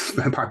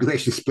a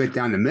population split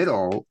down the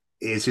middle,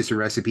 it's just a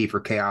recipe for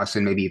chaos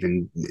and maybe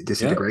even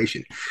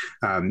disintegration.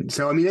 Yeah.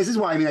 So I mean, this is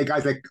why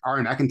guys like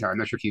Aaron McIntyre. I'm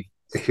not sure if you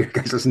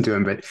guys listen to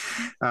him, but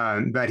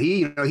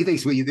he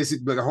thinks this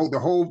is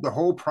the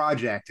whole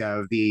project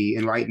of the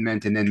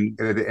Enlightenment and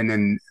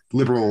then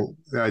liberal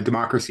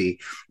democracy,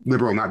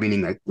 liberal not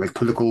meaning like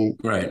political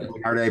right,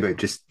 but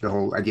just the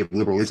whole idea of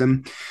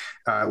liberalism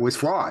was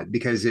flawed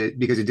because it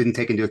didn't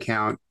take into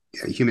account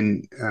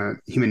human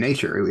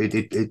nature.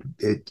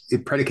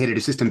 It predicated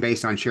a system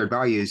based on shared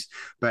values,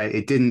 but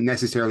it didn't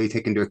necessarily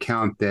take into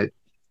account that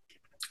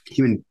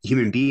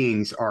human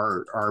beings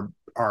are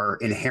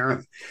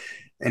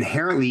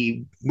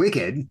inherently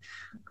wicked,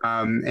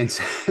 and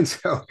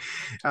so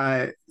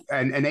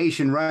a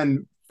nation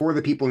run for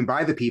the people and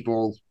by the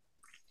people,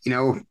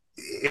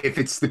 if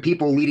it's the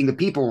people leading the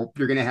people,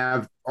 you're going to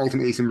have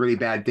ultimately some really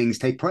bad things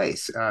take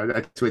place.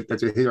 That's what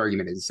his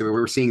argument is. So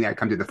we're seeing that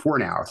come to the fore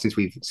now, since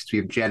we've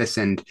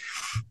jettisoned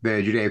the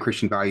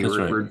Judeo-Christian value.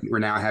 We're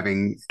now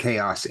having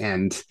chaos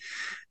and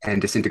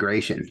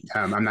disintegration.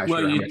 I'm not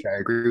sure how much I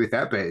agree with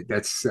that, but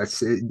that's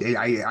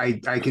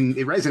I can,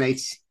 it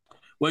resonates.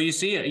 Well, you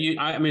see,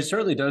 I mean, it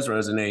certainly does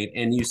resonate,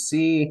 and you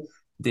see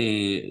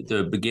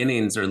the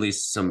beginnings, or at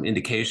least some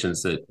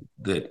indications that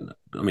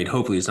I mean,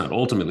 hopefully it's not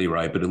ultimately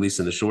right, but at least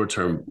in the short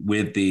term,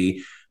 with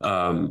the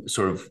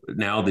sort of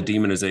now the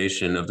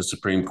demonization of the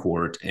Supreme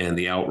Court and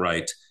the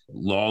outright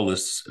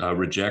lawless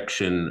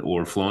rejection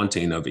or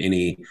flaunting of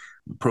any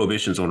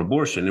prohibitions on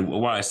abortion. And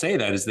why I say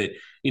that is that,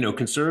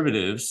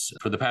 conservatives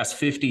for the past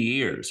 50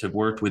 years have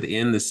worked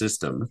within the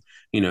system,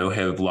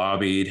 have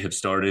lobbied, have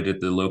started at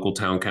the local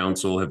town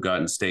council, have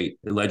gotten state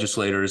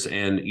legislators,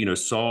 and,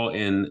 saw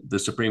in the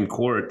Supreme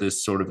Court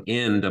this sort of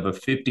end of a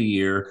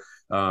 50-year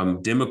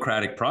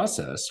democratic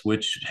process,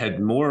 which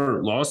had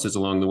more losses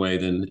along the way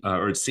than,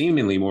 or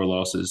seemingly more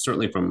losses,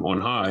 certainly from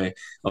on high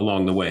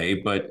along the way.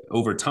 But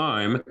over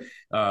time,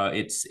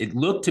 it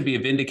looked to be a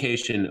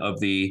vindication of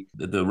the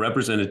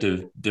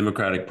representative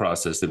democratic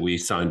process that we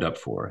signed up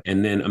for.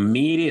 And then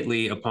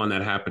immediately upon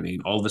that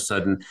happening, all of a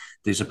sudden,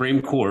 the Supreme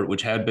Court,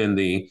 which had been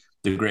the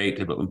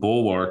great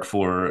bulwark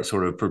for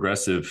sort of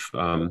progressive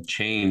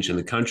change in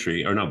the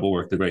country, or not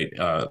bulwark, the great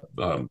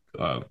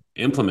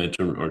implement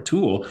or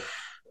tool,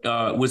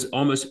 was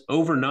almost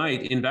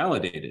overnight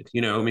invalidated. I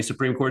mean,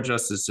 Supreme Court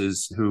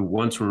justices who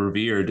once were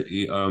revered,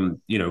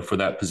 for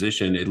that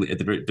position,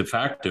 de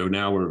facto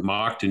now were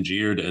mocked and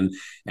jeered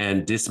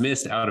and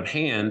dismissed out of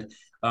hand.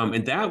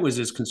 And that was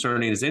as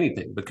concerning as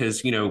anything,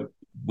 because,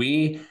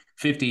 we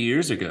 50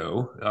 years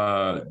ago,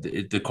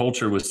 the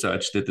culture was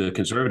such that the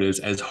conservatives,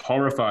 as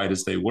horrified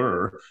as they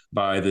were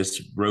by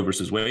this Roe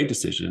versus Wade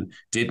decision,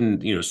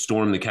 didn't,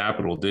 storm the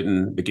Capitol,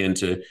 didn't begin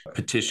to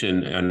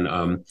petition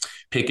and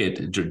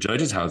picket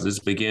judges' houses,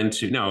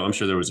 now I'm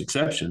sure there was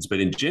exceptions, but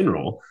in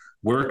general,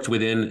 worked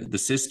within the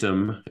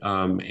system.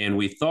 And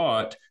we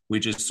thought we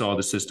just saw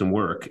the system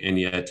work. And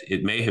yet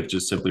it may have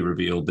just simply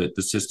revealed that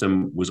the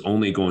system was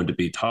only going to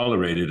be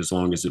tolerated as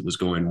long as it was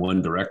going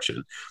one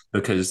direction.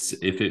 Because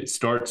if it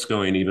starts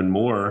going even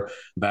more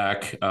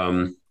back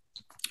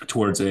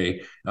towards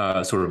a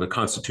sort of a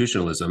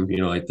constitutionalism,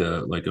 like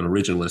an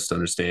originalist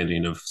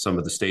understanding of some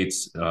of the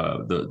states,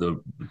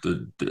 the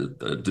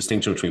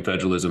distinction between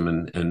federalism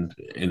and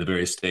in the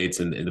various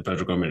states and the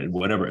federal government and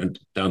whatever, and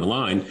down the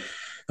line,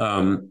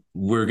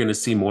 we're going to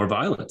see more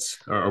violence,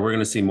 or we're going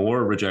to see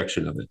more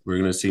rejection of it. We're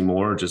going to see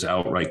more just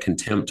outright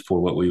contempt for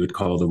what we would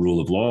call the rule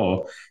of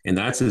law. And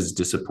that's as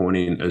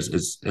disappointing, as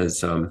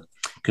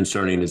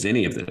concerning as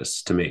any of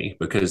this to me,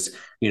 because,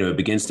 it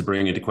begins to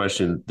bring into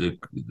question the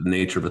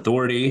nature of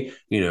authority,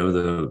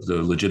 the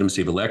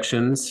legitimacy of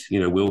elections.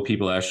 Will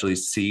people actually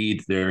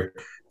cede their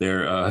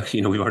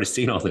we've already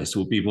seen all this.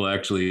 Will people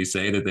actually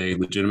say that they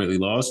legitimately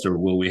lost, or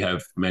will we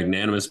have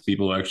magnanimous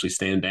people who actually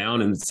stand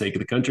down in the sake of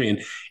the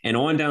country, and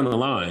on down the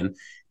line?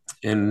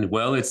 And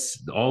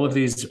it's all of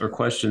these are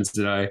questions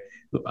that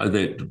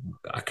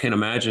I can't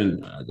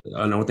imagine.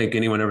 I don't think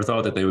anyone ever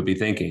thought that they would be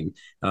thinking,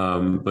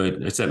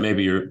 but except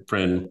maybe your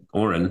friend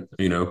Oren,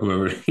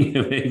 whoever,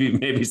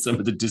 maybe some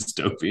of the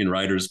dystopian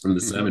writers from the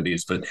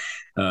 70s. But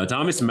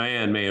Thomas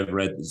Mann may have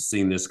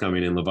seen this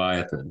coming in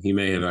Leviathan. He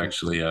may have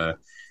actually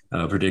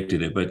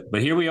predicted it.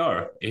 But here we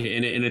are,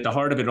 and at the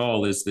heart of it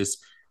all is this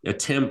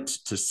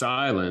attempt to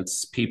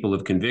silence people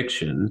of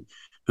conviction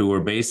who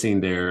are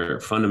basing their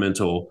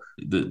fundamental,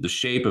 the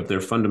shape of their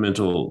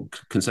fundamental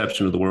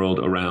conception of the world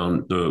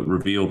around the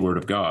revealed word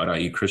of God,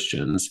 i.e.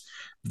 Christians.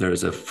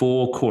 There's a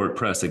full court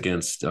press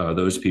against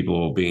those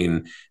people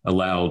being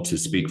allowed to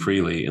speak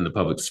freely in the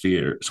public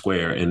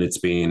square, and it's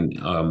being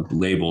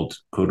labeled,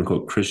 quote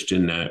unquote,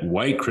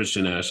 white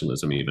Christian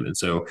nationalism even. And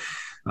so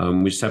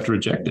we just have to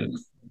reject it.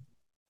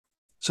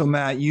 So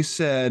Matt, you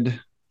said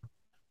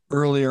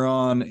earlier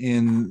on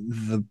in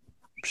the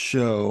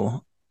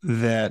show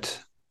that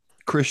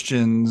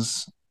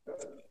Christians,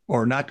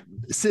 or not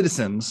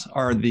citizens,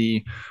 are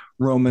the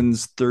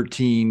Romans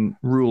 13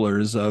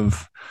 rulers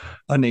of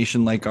a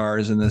nation like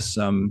ours in this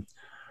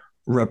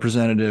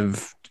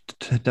representative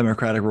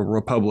democratic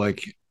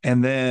republic.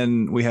 And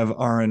then we have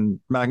Aaron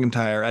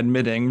McIntyre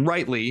admitting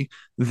rightly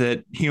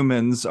that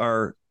humans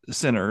are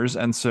sinners,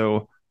 and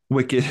so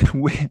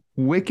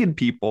wicked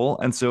people,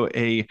 and so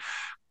a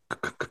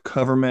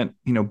government,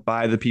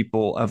 by the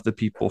people, of the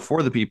people,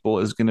 for the people,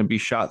 is going to be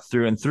shot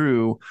through and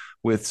through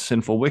with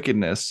sinful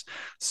wickedness.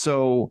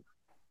 So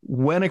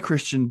when a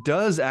Christian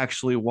does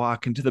actually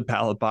walk into the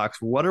ballot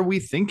box, what are we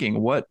thinking?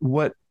 What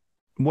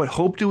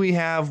hope do we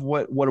have?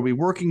 What are we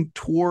working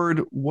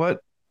toward?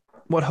 What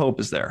hope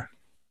is there?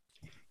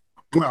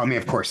 Well, I mean,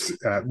 of course,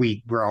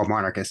 we're all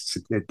monarchists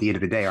at the end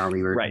of the day, aren't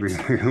we? Right.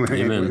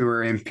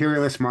 We're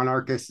imperialist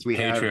monarchists.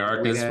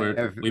 Patriarchists.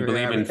 We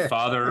believe in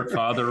father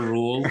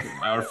rule.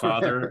 Our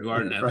Father who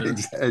art in heaven.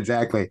 Right,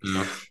 exactly.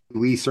 Yeah.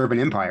 We serve an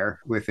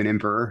empire with an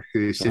emperor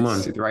who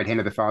sits at the right hand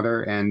of the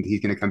Father, and he's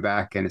going to come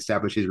back and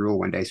establish his rule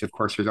one day. So, of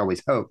course, there's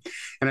always hope.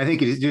 And I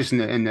think it's just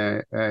in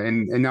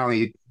not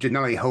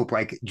only hope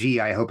like,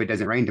 gee, I hope it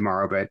doesn't rain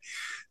tomorrow, but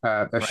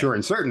a sure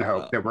and certain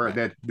hope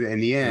that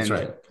in the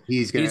end,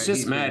 he's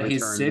just mad.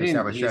 He's sitting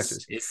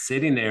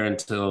there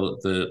until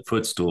the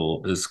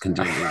footstool is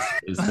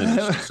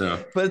finished.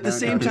 So, but at the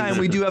same time,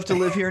 we do have to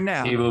live here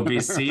now. He will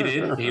be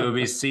seated. He will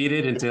be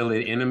seated until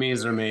the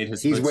enemies are made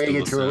his. He's waiting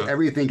until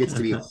everything gets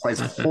to be as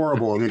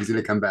horrible, and he's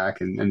going to come back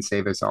and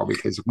save us all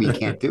because we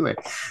can't do it.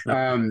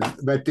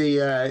 But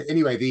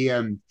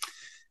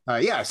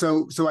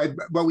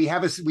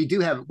we do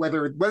have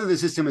whether the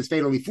system is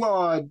fatally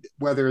flawed,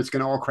 whether it's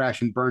going to all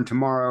crash and burn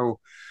tomorrow,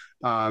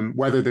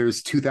 whether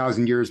there's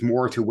 2,000 years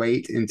more to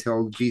wait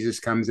until Jesus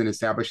comes and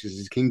establishes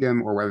his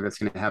kingdom, or whether that's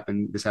going to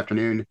happen this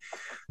afternoon,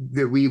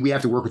 that we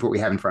have to work with what we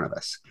have in front of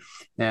us.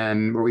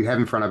 And what we have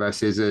in front of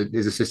us is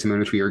a system in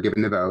which we are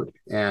given the vote.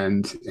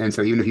 And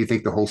so even if you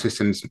think the whole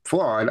system's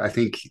flawed, I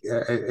think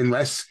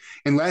unless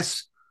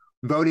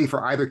voting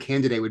for either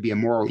candidate would be a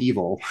moral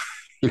evil,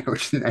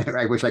 which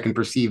I can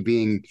perceive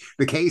being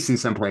the case in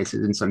some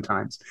places and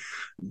sometimes.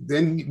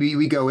 Then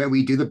we go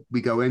into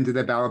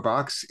the ballot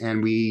box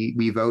and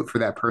we vote for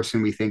that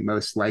person we think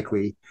most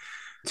likely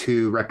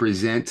to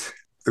represent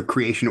the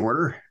creation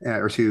order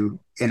or to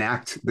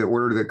enact the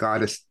order that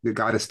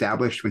God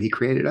established when he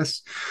created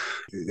us,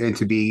 and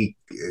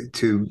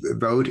to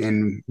vote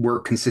and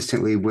work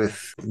consistently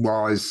with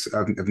laws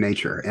of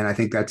nature. And I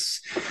think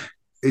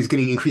is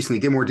getting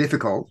increasingly more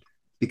difficult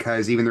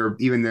because even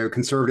the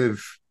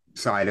conservative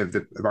side of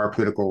our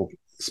political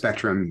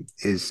spectrum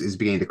is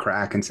beginning to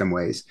crack in some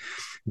ways,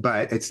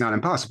 but it's not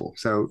impossible.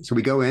 So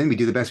we go in, we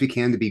do the best we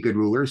can to be good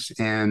rulers,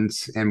 and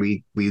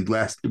we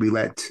trust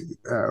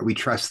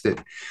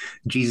that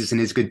Jesus in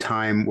his good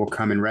time will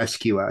come and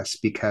rescue us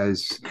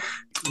because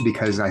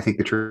I think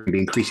the church will be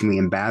increasingly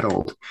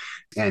embattled,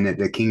 and that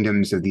the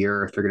kingdoms of the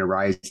earth are going to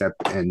rise up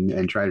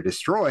and try to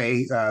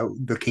destroy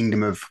the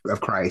kingdom of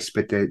Christ.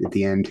 But at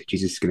the end,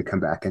 Jesus is going to come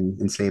back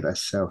and save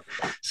us. So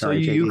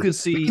sorry, so you could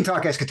see we can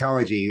talk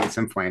eschatology at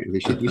some point.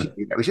 We should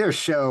have a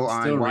show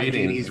on why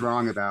Jamie's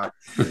wrong about.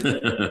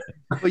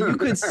 But you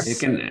could.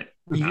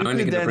 I'm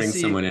going to bring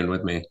someone in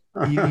with me.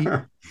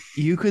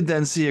 You could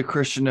then see a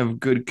Christian of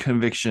good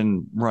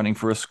conviction running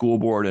for a school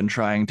board and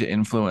trying to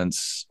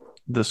influence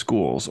the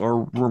schools,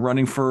 or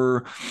running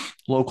for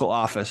local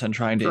office and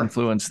trying to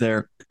influence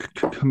their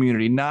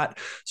community, not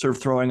sort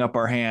of throwing up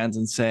our hands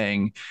and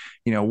saying,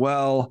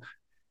 well,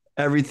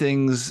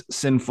 everything's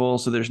sinful,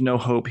 so there's no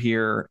hope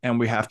here, and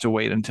we have to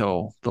wait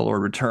until the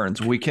Lord returns.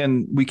 We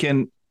can,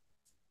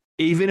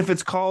 even if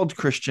it's called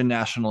Christian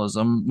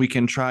nationalism, we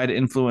can try to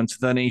influence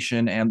the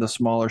nation and the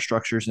smaller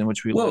structures in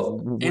which we live.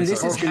 And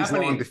this is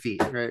happening.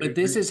 But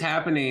this is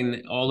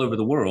happening all over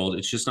the world.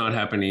 It's just not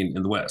happening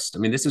in the West. I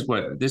mean, this is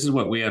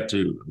what we have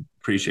to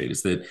appreciate,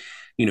 is that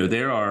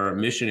there are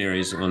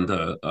missionaries on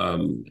the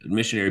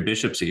missionary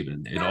bishops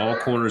even in all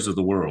corners of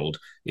the world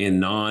in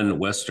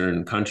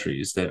non-Western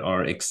countries that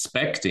are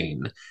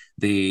expecting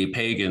the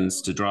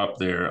pagans to drop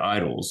their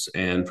idols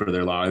and for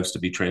their lives to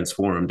be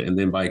transformed. And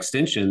then by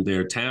extension,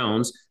 their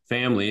towns,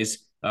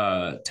 families,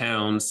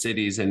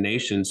 cities, and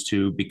nations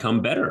to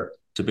become better,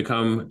 to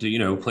become,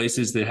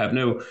 places that have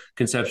no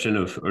conception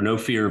of or no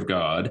fear of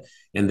God.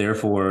 And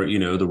therefore,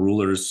 the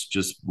rulers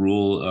just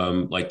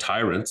rule like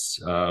tyrants,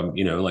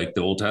 like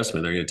the Old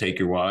Testament. They're going to take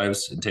your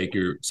wives and take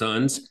your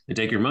sons and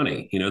take your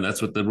money.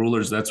 That's what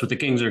the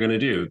kings are going to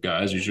do.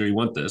 Guys, you sure you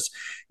want this?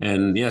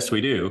 And yes, we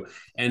do.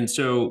 And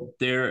so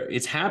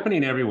it's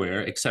happening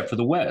everywhere except for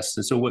the West.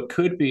 And so what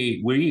could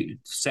be,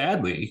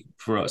 sadly,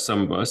 for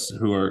some of us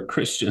who are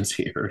Christians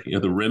here,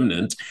 the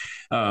remnant,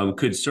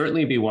 could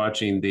certainly be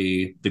watching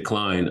the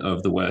decline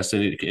of the West.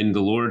 And the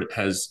Lord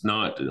has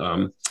not,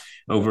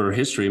 over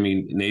history, I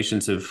mean,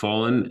 nations have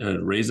fallen,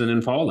 risen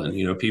and fallen.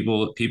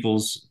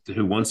 Peoples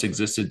who once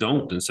existed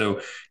don't. And so,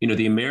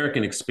 the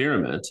American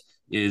experiment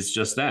is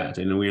just that.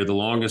 And we are the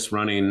longest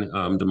running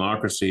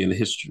democracy in the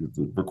history,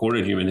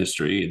 recorded human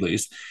history, at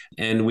least.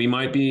 And we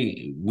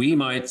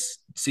might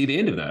see the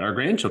end of that. Our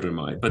grandchildren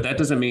might, but that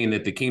doesn't mean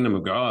that the kingdom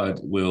of God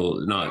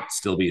will not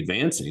still be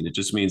advancing. It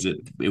just means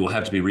that it will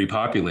have to be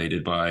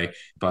repopulated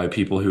by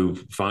people who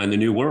find the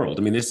new world.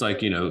 I mean, it's like,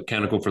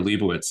 Canticle for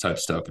Leibowitz type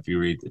stuff, if you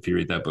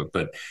read that book.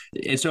 But,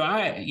 and so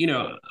I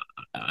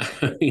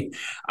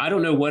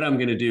don't know what I'm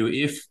going to do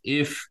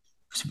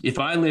if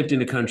I lived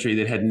in a country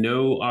that had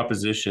no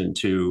opposition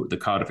to the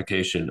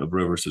codification of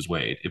Roe versus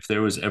Wade. If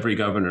there was every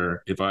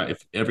governor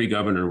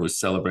was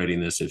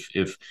celebrating this,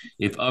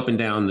 if up and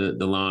down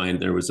the line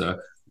there was a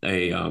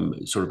a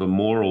sort of a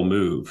moral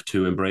move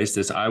to embrace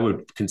this, I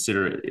would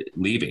consider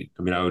leaving.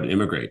 I mean, I would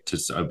immigrate.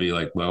 I'd be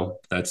like, well,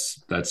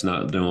 that's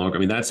not no longer. I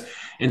mean,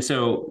 and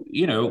so,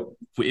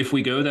 if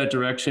we go that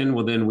direction,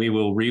 well, then we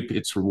will reap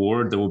its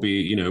reward. There will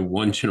be,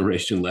 one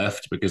generation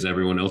left because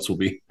everyone else will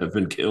have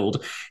been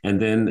killed,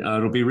 and then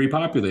it'll be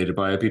repopulated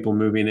by people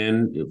moving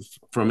in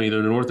from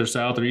either north or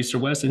south or east or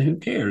west, and who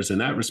cares in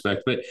that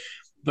respect? But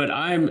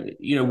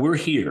we're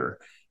here.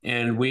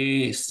 And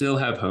we still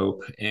have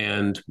hope,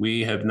 and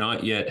we have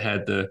not yet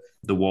had the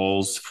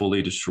walls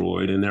fully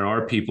destroyed. And there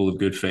are people of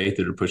good faith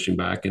that are pushing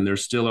back, and there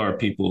still are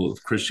people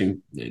of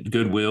Christian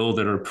goodwill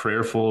that are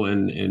prayerful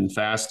and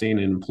fasting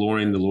and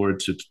imploring the Lord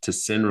to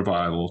send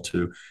revival,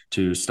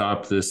 to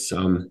stop this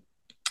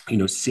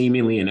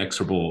seemingly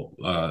inexorable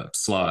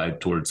slide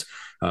towards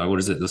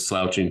the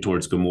slouching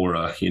towards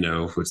Gomorrah.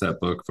 What's that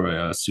book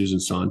by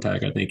Susan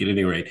Sontag, I think. At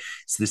any rate,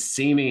 it's the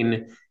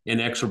seeming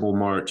inexorable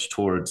march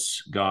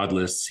towards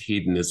godless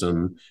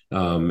hedonism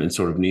and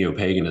sort of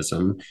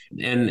neo-paganism.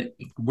 And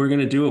we're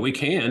going to do what we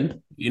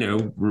can,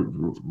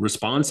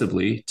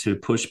 responsibly, to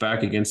push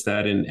back against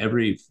that in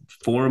every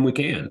forum we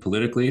can,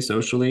 politically,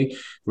 socially,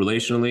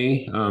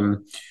 relationally,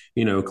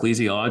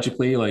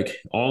 ecclesiologically, like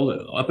all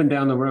up and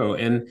down the row.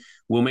 And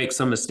we'll make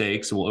some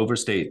mistakes. We'll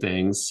overstate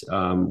things.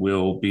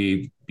 We'll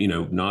be,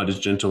 not as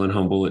gentle and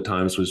humble at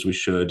times as we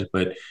should,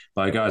 but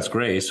by God's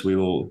grace, we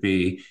will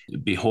be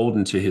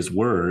beholden to his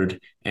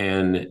word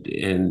and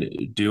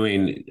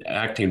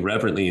acting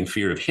reverently in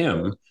fear of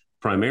him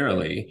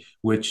primarily,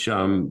 which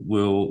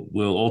will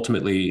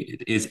ultimately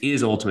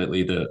is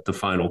ultimately the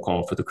final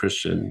call for the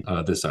Christian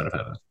this side of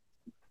heaven.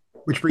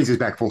 Which brings us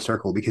back full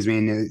circle, because I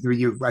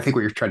think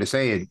what you're trying to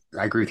say, and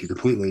I agree with you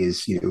completely,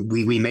 is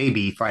we may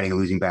be fighting a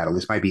losing battle.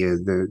 This might be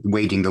the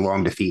waging the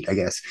long defeat, I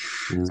guess,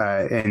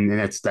 and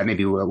that may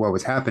be what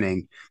was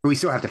happening. But we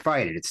still have to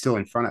fight it. It's still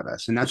in front of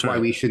us, and that's why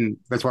we shouldn't.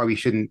 That's why we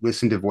shouldn't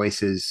listen to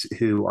voices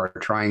who are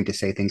trying to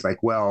say things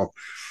like, "Well,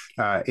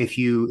 if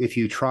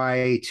you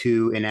try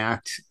to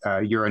enact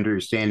your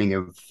understanding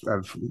of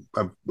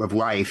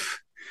life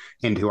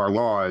into our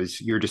laws,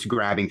 you're just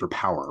grabbing for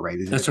power," right?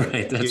 That's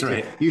right. That's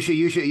right. You should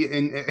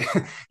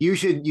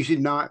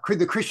not.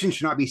 The Christians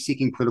should not be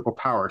seeking political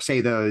power. Say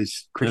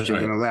those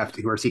Christians on the left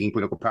who are seeking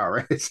political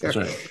power.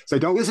 So, so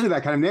don't listen to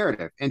that kind of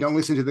narrative, and don't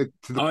listen to the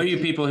all you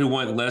people who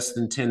want less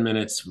than 10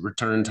 minutes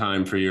return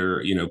time for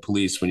your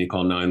police when you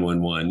call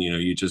 911.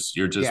 You're just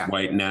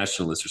white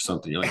nationalists or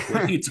something. You're like,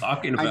 what are you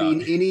talking about? I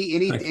mean,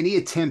 any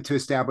attempt to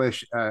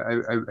establish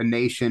a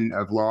nation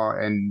of law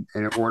and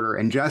order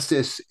and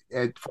justice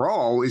for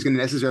all is going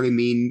to necessarily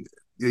mean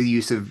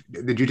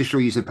the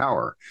judicial use of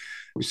power.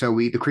 So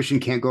the Christian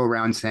can't go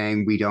around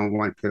saying we don't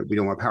want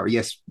power.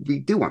 Yes, we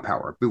do want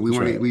power, but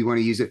we want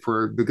to use it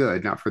for the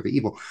good, not for the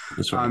evil.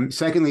 That's right.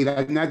 Secondly,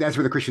 that's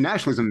where the Christian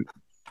nationalism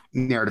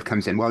narrative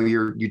comes in. Well,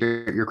 you're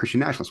a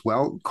Christian nationalist.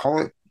 Well,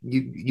 call it.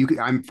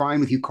 I'm fine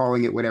with you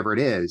calling it whatever it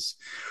is,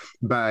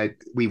 but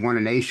we want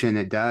a nation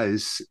that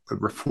does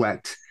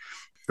reflect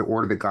the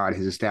order that God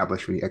has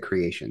established at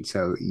creation.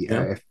 So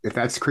if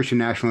that's Christian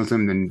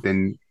nationalism,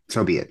 then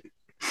so be it.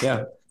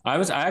 Yeah. I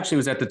actually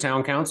was at the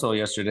town council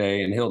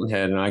yesterday in Hilton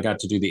Head, and I got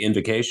to do the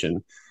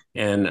invocation.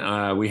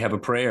 And we have a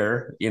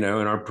prayer, in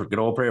our good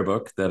old prayer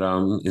book that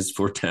is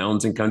for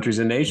towns and countries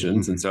and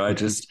nations. And so I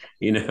just,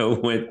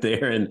 went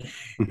there and,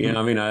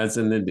 I was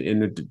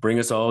in bring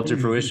us all to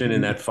fruition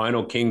in that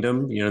final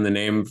kingdom, in the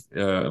name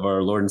of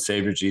our Lord and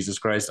Savior, Jesus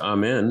Christ.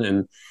 Amen.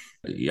 And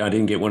I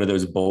didn't get one of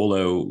those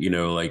bolo,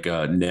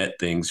 net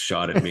things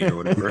shot at me or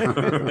whatever.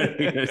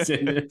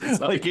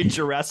 It's like in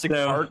Jurassic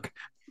Park.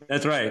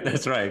 That's right.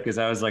 Because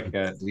I was like,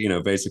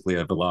 basically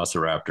a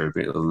velociraptor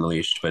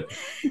unleashed. But,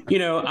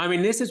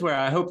 this is where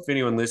I hope if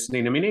anyone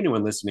listening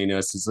to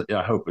us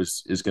I hope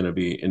is going to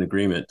be in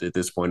agreement at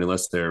this point,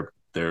 unless they're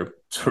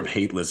sort of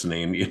hate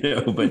listening,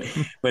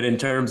 but in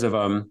terms of,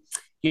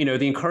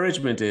 the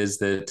encouragement is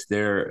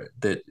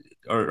that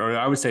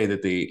I would say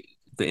that the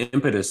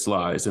impetus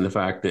lies in the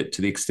fact that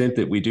to the extent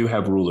that we do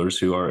have rulers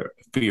who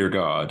fear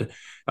God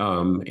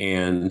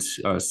and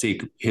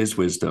seek his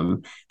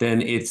wisdom,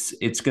 then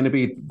it's going to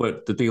be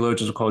what the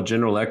theologians will call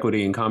general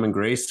equity and common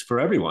grace for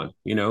everyone.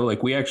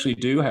 Like we actually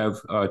do have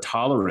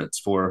tolerance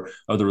for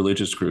other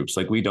religious groups.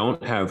 Like we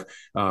don't have,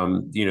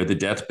 the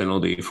death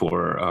penalty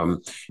for,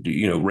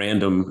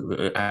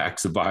 random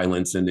acts of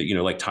violence and,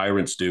 like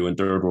tyrants do in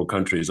third world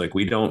countries. Like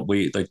we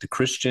like the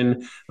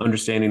Christian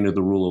understanding of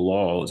the rule of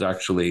law is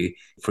actually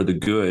for the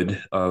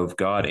good of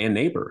God and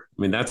neighbor.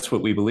 I mean, that's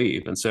what we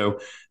believe. And so,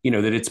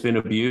 that it's been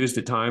abused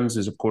at times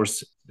is, of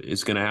course,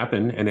 it's going to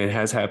happen. And it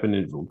has happened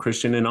in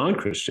Christian and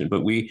non-Christian.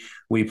 But we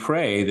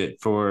pray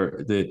that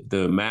for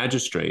the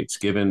magistrates,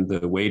 given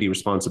the weighty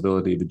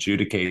responsibility of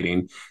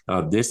adjudicating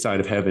this side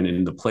of heaven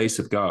in the place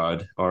of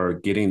God, are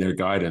getting their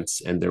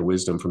guidance and their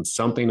wisdom from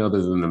something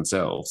other than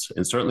themselves,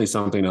 and certainly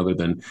something other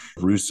than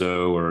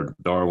Rousseau or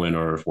Darwin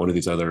or one of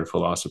these other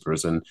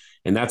philosophers. And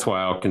that's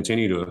why I'll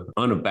continue to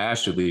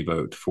unabashedly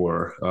vote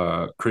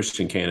for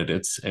Christian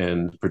candidates,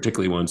 and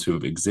particularly ones who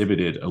have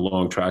exhibited a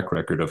long track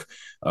record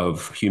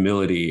of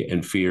humility humility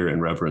and fear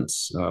and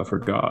reverence for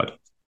God.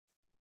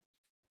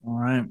 All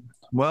right.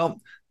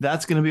 Well,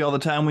 that's going to be all the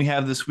time we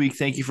have this week.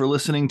 Thank you for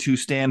listening to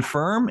Stand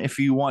Firm. If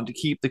you want to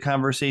keep the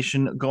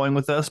conversation going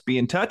with us, be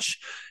in touch.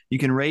 You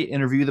can rate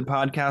and review the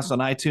podcast on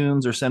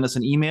iTunes or send us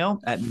an email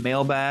at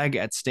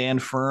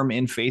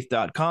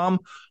mailbag@standfirminfaith.com,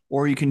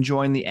 or you can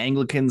join the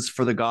Anglicans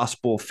for the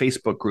Gospel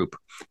Facebook group.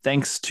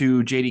 Thanks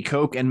to JD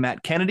Koch and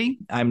Matt Kennedy.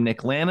 I'm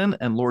Nick Lannon,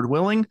 and Lord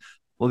willing,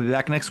 we'll be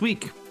back next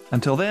week.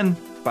 Until then,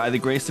 by the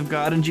grace of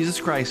God and Jesus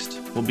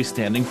Christ, we'll be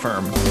standing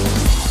firm.